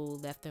people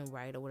left and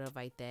right or whatever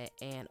like that.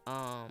 And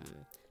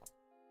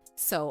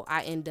so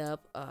I end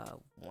up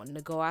wanting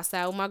to go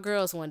outside with my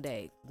girls one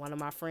day. One of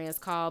my friends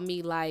called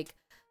me like,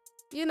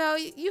 you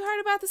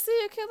heard about the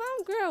serial killer?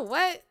 I'm, girl,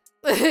 what?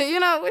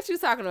 What you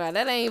talking about?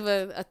 That ain't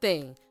even a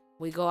thing.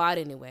 We go out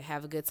anyway,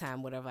 have a good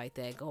time, whatever like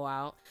that. Go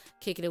out,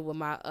 kicking it with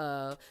my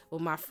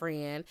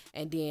friend,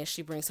 and then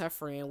she brings her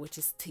friend, which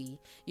is T.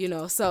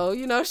 So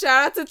shout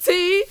out to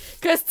T,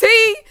 cause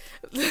T,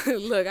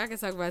 look, I can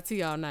talk about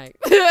T all night.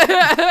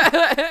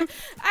 I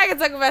can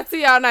talk about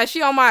T all night.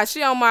 She on my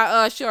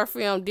short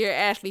film Dear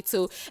Ashley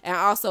too, and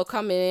also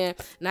coming in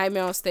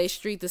Nightmare on State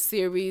Street, the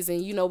series,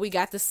 and we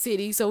got the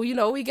city, so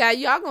we got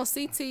y'all gonna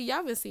see T.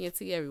 Y'all been seeing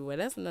T everywhere.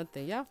 That's another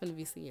thing. Y'all finna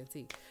be seeing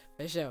T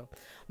for sure.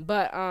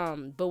 But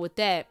with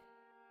that,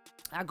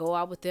 I go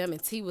out with them,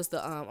 and T was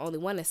the only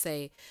one to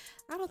say,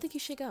 I don't think you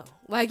should go.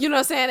 Like, you know what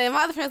I'm saying? And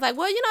my other friend's like,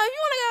 well, if you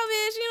want to go,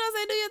 bitch, you know what I'm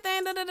saying, do your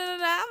thing, da, da, da,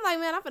 da. I'm like,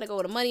 man, I'm finna go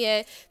where the money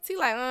at. T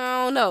like,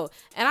 I don't know.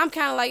 And I'm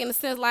kind of like, in the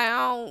sense, like,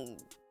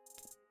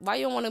 why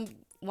you don't want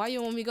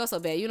me to go so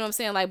bad? You know what I'm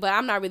saying? Like, but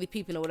I'm not really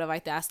peeping or whatever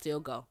like that. I still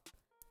go.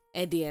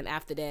 And then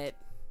after that,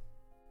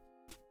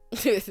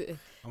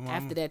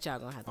 after that, y'all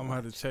gonna have to watch. I'm gonna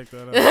have to check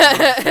that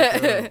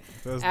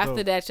out. After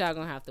dope. That, y'all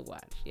gonna have to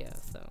watch. Yeah,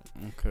 so.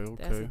 Okay.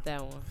 That's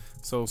that one.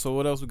 So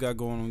what else we got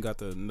going on? We got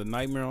the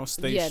Nightmare on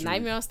State Street. Yeah,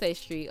 Nightmare on State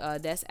Street.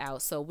 That's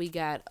out. So we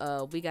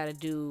gotta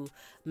do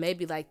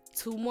maybe like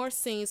 2 more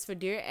scenes for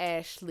Dear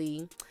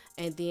Ashley,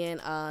 and then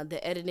the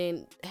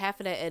editing, half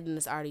of that editing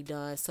is already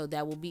done, so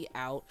that will be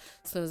out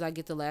as soon as I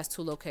get the last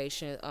 2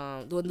 locations,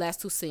 the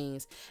last 2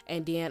 scenes,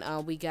 and then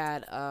we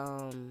got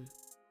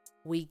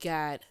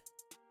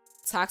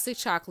Toxic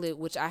Chocolate,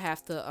 which I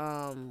have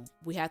to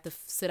we have to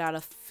sit out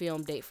a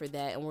film date for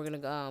that, and we're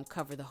gonna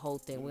cover the whole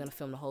thing. We're gonna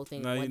film the whole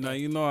thing. Now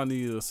I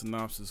need a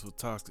synopsis for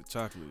Toxic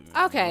Chocolate.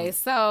 Okay,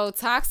 so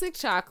Toxic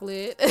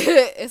Chocolate,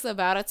 it's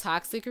about a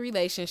toxic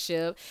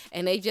relationship,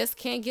 and they just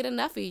can't get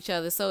enough of each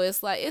other. So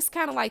it's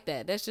kind of like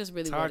that. That's just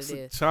really what it is.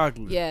 Toxic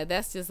Chocolate. Yeah,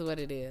 that's just what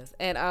it is.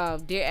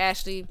 And Dear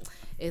Ashley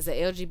is a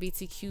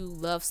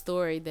LGBTQ love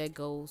story that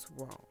goes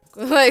wrong.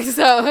 Like,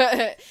 so,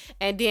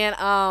 and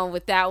then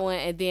with that one,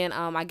 and then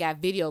I got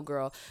Video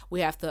Girl.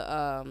 We have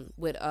to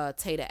with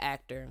Tay the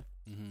actor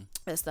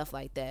and stuff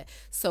like that.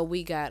 So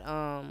we got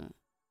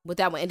with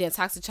that one. And then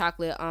Toxic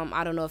Chocolate,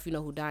 I don't know if you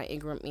know who Don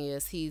Ingram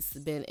is. He's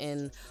been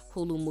in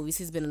Hulu movies.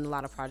 He's been in a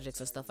lot of projects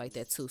and stuff like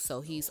that too.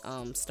 So he's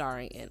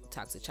starring in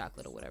Toxic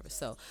Chocolate or whatever.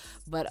 So,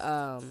 but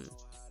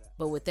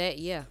with that,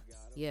 yeah,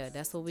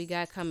 that's what we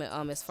got coming.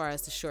 As far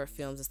as the short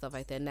films and stuff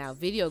like that. Now,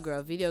 Video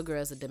Girl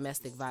is a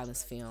domestic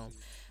violence film.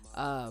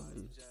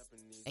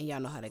 And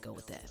y'all know how they go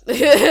with that.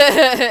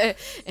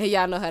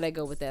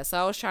 So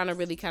I was trying to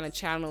really kind of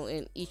channel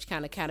in each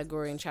kind of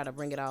category and try to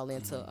bring it all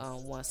into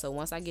one. So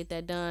once I get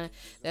that done,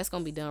 that's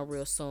going to be done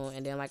real soon.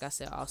 And then, like I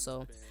said,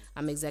 also,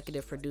 I'm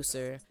executive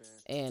producer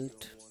and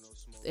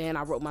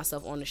I wrote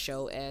myself on the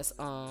show as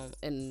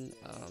I'm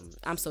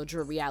So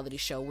Drew reality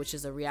show, which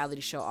is a reality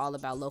show all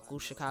about local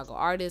Chicago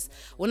artists.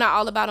 Well, not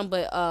all about them,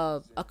 but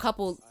a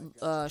couple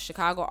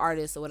Chicago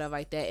artists or whatever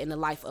like that in the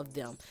life of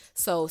them.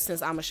 So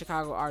since I'm a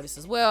Chicago artist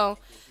as well,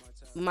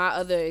 my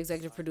other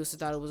executive producer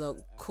thought it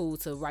was cool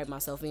to write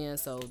myself in,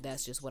 so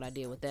that's just what I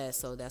did with that.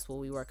 So that's what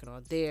we working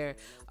on there.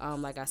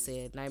 Like I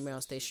said, Nightmare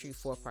on State Street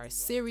 4-part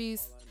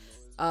series.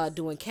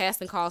 Doing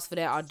casting calls for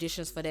that,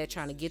 auditions for that,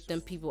 trying to get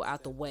them people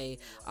out the way.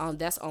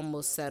 That's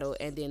almost settled.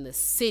 And then The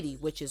City,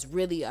 which is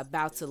really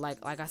about to, like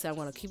I said, I'm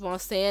going to keep on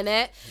saying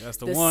that. That's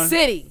the one.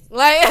 City.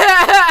 Like,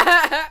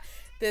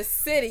 The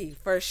City,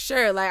 for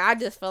sure. Like, I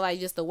just feel like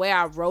just the way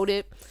I wrote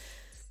it,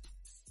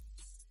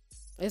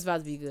 it's about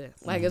to be good.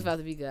 Like, it's about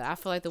to be good. I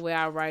feel like the way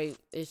I write,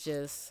 it's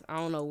just, I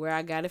don't know where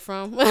I got it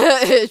from.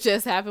 It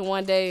just happened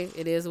one day.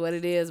 It is what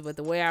it is. But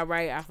the way I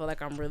write, I feel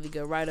like I'm a really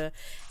good writer.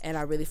 And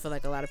I really feel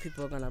like a lot of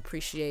people are going to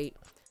appreciate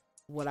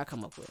what I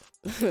come up with.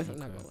 I'm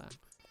not going to lie.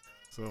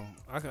 So,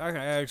 I can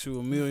ask you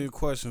a million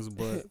questions,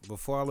 but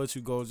before I let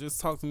you go, just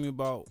talk to me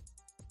about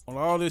on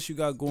all this you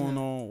got going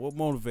on. What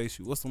motivates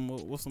you? What's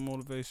the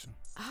motivation?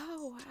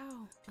 Oh,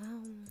 wow.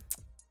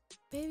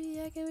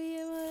 Baby, I can be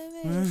your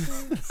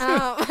motivation.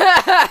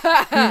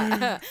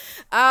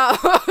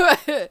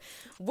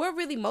 What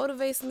really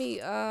motivates me?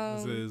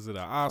 Is it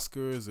an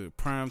Oscar? Is it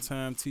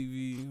primetime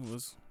TV?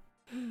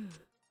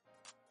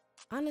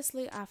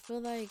 Honestly, I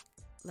feel like,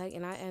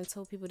 and I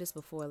told people this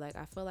before, like,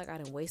 I feel like I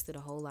done wasted a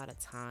whole lot of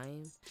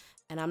time,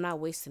 and I'm not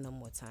wasting no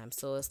more time.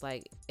 So it's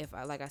like,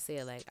 like I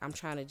said, I'm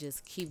trying to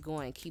just keep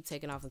going, keep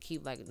taking off, and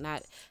keep, like,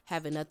 not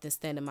having nothing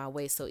stand in my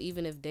way. So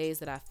even if days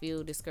that I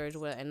feel discouraged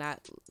with and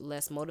not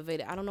less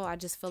motivated, I don't know, I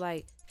just feel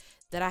like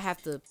that I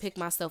have to pick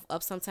myself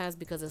up sometimes,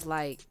 because it's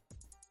like,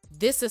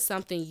 this is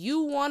something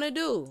you want to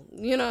do.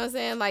 You know what I'm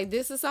saying? Like,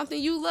 this is something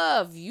you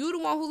love. You the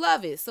one who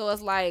love it. So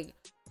it's like,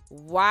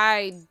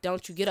 why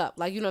don't you get up?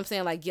 Like, you know what I'm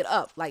saying? Like, get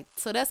up. Like,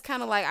 so that's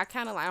kind of like,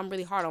 I'm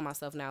really hard on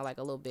myself now, like,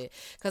 a little bit,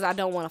 because I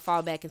don't want to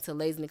fall back into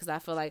laziness, because I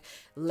feel like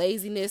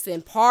laziness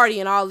and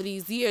partying all of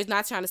these years,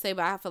 not trying to say,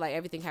 but I feel like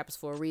everything happens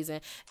for a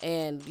reason,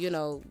 and, you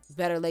know,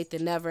 better late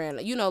than never,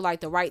 and, you know, like,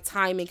 the right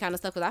timing kind of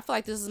stuff, because I feel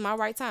like this is my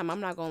right time. I'm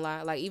not gonna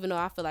lie. Like, even though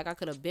I feel like I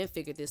could have been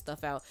figured this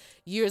stuff out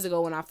years ago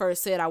when I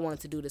first said I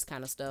wanted to do this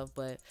kind of stuff,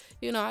 but,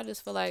 you know, I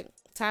just feel like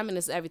timing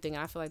is everything,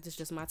 and I feel like this is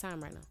just my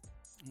time right now.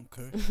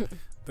 Okay.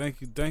 Thank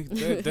you.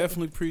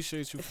 Definitely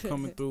appreciate you for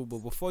coming through. But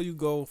before you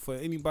go, for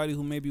anybody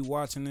who may be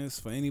watching this,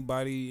 for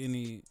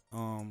anybody,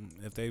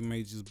 if they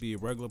may just be a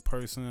regular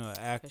person, an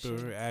actor,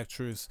 sure,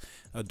 actress,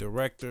 a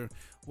director,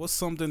 what's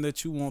something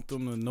that you want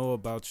them to know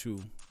about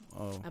you?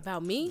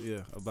 About me?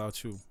 Yeah,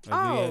 about you. If you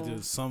had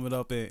to sum it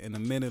up in a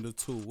minute or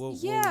two.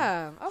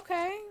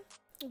 Okay.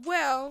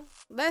 Well,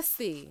 let's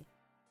see.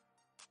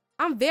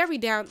 I'm very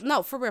down.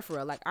 No, for real.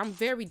 Like, I'm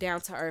very down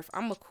to earth.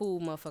 I'm a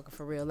cool motherfucker,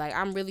 for real. Like,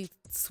 I'm really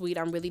sweet.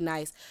 I'm really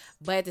nice.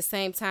 But at the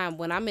same time,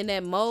 when I'm in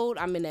that mode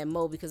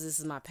because this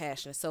is my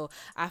passion. So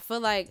I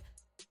feel like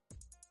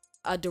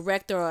a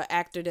director or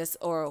actor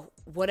or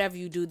whatever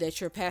you do that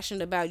you're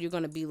passionate about, you're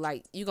going to be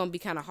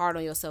kind of hard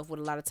on yourself with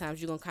a lot of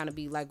times. You're going to kind of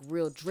be like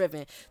real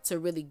driven to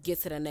really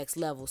get to the next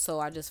level. So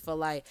I just feel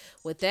like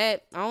with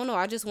that, I don't know,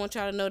 I just want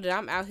y'all to know that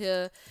I'm out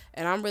here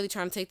and I'm really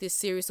trying to take this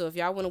serious. So if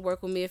y'all want to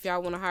work with me, if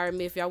y'all want to hire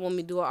me, if y'all want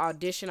me to do an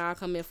audition, I'll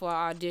come in for an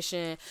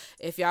audition.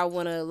 If y'all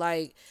want to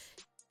like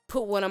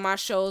put one of my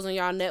shows on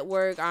y'all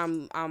network,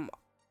 I'm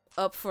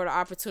up for the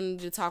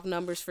opportunity to talk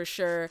numbers for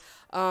sure.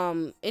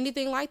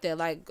 Anything like that.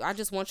 Like, I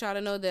just want y'all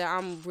to know that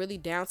I'm really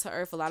down to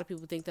earth. A lot of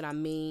people think that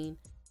I'm mean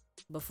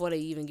before they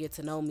even get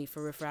to know me,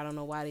 for real. I don't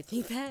know why they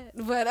think that,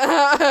 but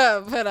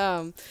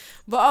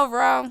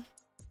overall,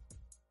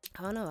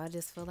 I don't know. I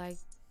just feel like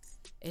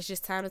it's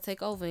just time to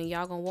take over, and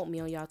y'all gonna want me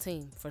on y'all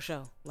team for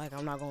sure. Like,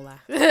 I'm not gonna lie.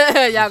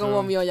 Y'all gonna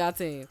want me on y'all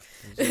team.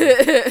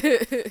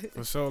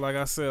 For sure. Like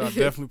I said, I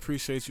definitely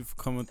appreciate you for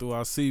coming through.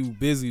 I see you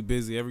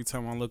busy every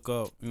time I look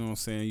up. You know what I'm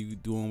saying? You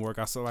doing work.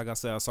 I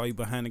saw you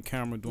behind the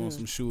camera doing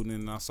some shooting,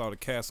 and I saw the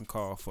casting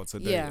call for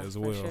today as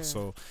well. Sure.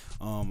 So,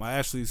 I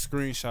actually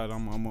screenshot.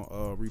 I'm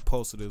gonna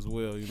repost it as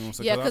well. You know what I'm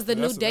saying? Yeah, because the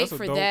new date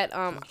for that.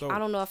 I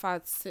don't know if I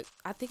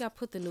think I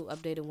put the new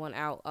updated one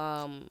out.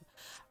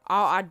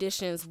 All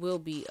auditions will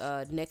be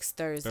next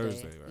Thursday.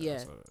 Right?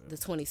 Yeah, the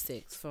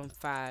 26th from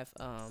 5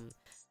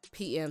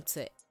 p.m.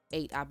 to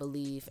 8, I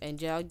believe.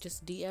 And y'all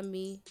just DM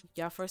me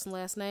y'all first and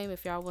last name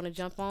if y'all want to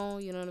jump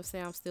on. You know what I'm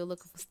saying? I'm still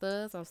looking for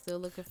studs. I'm still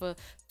looking for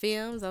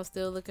films. I'm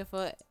still looking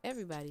for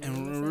everybody. You know what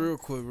I'm And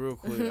saying? real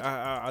quick,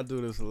 I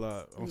do this a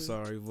lot. I'm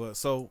sorry, but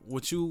so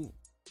with you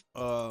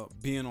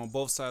being on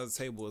both sides of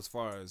the table as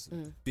far as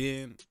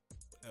being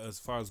as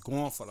far as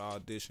going for the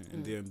audition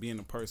and then being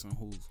the person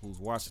who's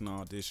watching the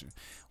audition,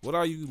 what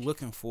are you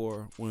looking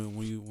for when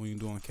you're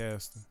doing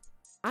casting?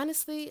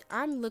 Honestly,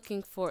 I'm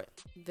looking for,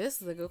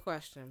 this is a good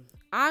question.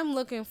 I'm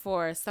looking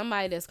for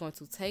somebody that's going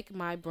to take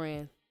my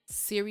brand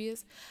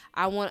serious.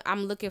 I'm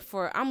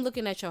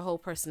looking at your whole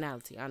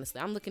personality,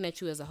 honestly. I'm looking at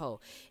you as a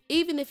whole.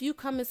 Even if you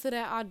come into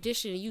that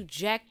audition and you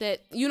jack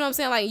that, you know what I'm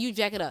saying? Like, you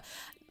jack it up.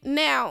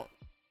 Now,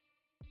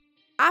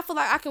 I feel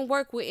like I can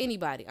work with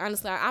anybody.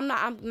 Honestly, I'm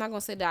not gonna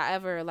say that I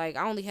ever, like,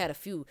 I only had a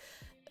few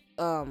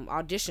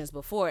auditions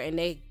before and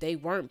they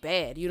weren't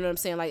bad. You know what I'm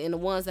saying? Like, in the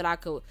ones that I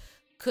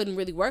couldn't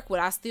really work with,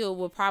 I still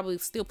would probably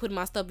still put in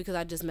my stuff because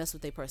I just mess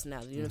with their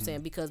personality. You know what I'm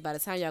saying? Because by the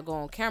time y'all go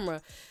on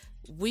camera,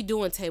 we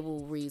doing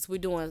table reads. We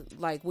doing,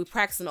 like, we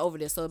practicing over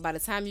this. So by the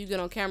time you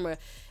get on camera,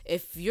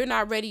 if you're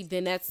not ready,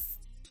 then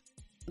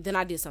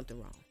I did something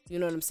wrong. You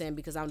know what I'm saying?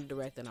 Because I'm the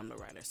director and I'm the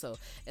writer. So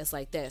it's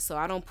like that. So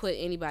I don't put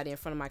anybody in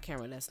front of my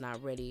camera that's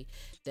not ready.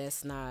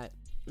 That's not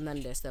none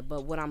of that stuff.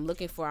 But what I'm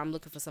looking for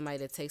somebody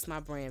that takes my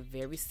brand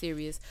very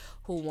serious,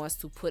 who wants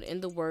to put in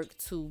the work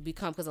to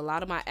become, because a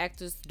lot of my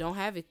actors don't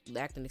have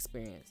acting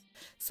experience.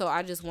 So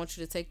I just want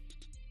you to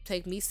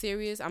take me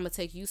serious. I'm going to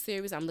take you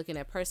serious. I'm looking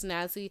at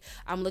personality.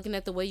 I'm looking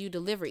at the way you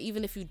deliver.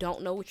 Even if you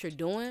don't know what you're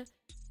doing,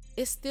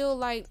 it's still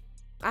like,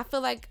 I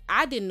feel like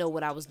I didn't know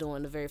what I was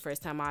doing the very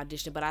first time I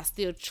auditioned, but I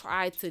still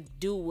tried to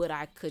do what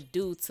I could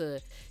do to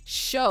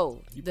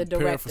show the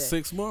director. For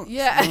 6 months.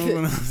 Yeah.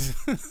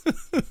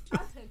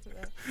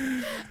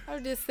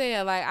 I'm just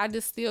saying, like, I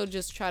just still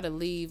just try to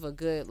leave a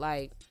good,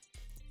 like,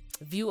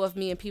 view of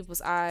me in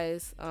people's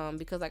eyes,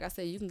 because, like I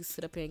said, you can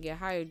sit up here and get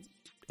hired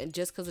and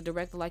just because a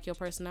director like your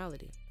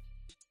personality,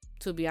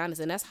 to be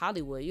honest. And that's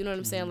Hollywood, you know what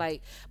I'm saying?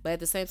 Like, but at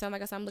the same time,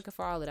 like I said, I'm looking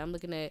for all of it. I'm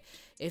looking at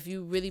if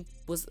you really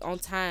was on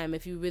time,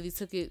 if you really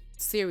took it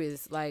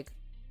serious. Like,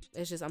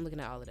 it's just, I'm looking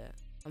at all of that.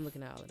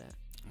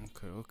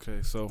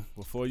 Okay. So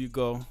before you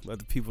go, let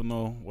the people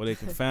know where they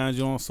can find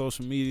you on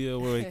social media,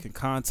 where they can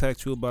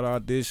contact you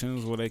about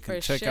auditions, where they can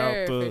check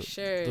out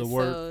the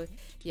work. So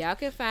y'all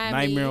can find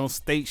Nightmare me on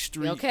State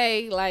Street.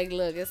 Okay, like,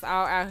 look, it's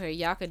all out here.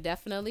 Y'all can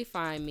definitely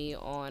find me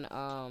on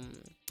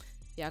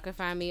y'all can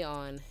find me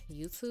on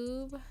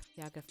YouTube.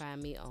 Y'all can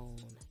find me on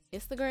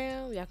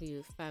Instagram. Y'all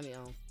can find me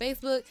on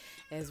Facebook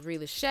as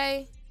Rila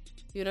Shay.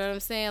 You know what I'm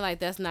saying? Like,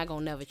 that's not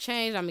gonna never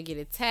change. I'm gonna get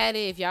it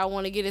tatted. If y'all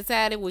want to get it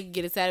tatted, we can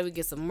get it tatted. We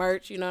get some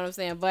merch. You know what I'm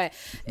saying? But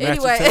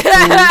anyway,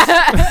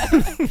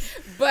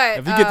 but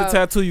if you get the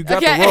tattoo, you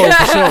got the role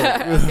for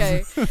sure.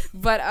 Okay,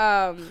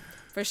 but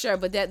for sure.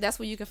 But that's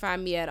where you can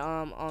find me at.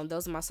 On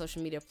those are my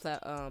social media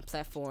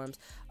platforms.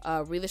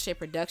 Rila Shay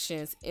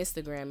Productions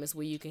Instagram is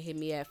where you can hit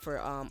me at for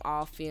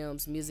all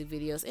films, music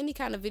videos, any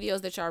kind of videos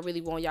that y'all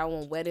really want. Y'all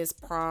want weddings,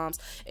 proms,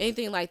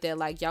 anything like that.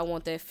 Like, y'all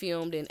want that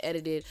filmed and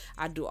edited.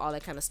 I do all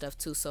that kind of stuff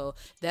too. So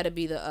that'll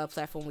be the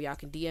platform where y'all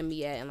can DM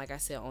me at. And like I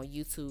said, on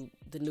YouTube,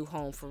 the new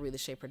home for Rila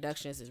Shay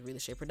Productions is Rila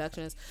Shay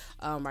Productions.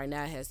 Right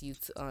now it has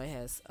YouTube. It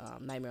has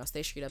Nightmare on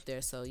State Street up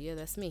there. So yeah,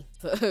 that's me.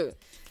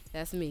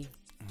 That's me.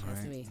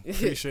 That's me.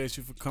 Appreciate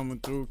you for coming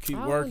through. Keep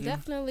working.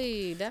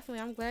 Definitely.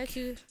 I'm glad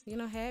you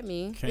had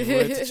me. Can't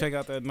wait to check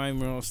out that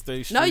Nightmare on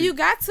State Street. No, you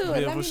got to. Yeah,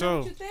 Let me know sure.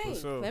 what you think.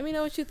 For sure. Let me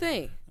know what you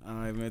think. All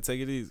right, man. Take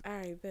it easy. All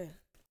right, bet.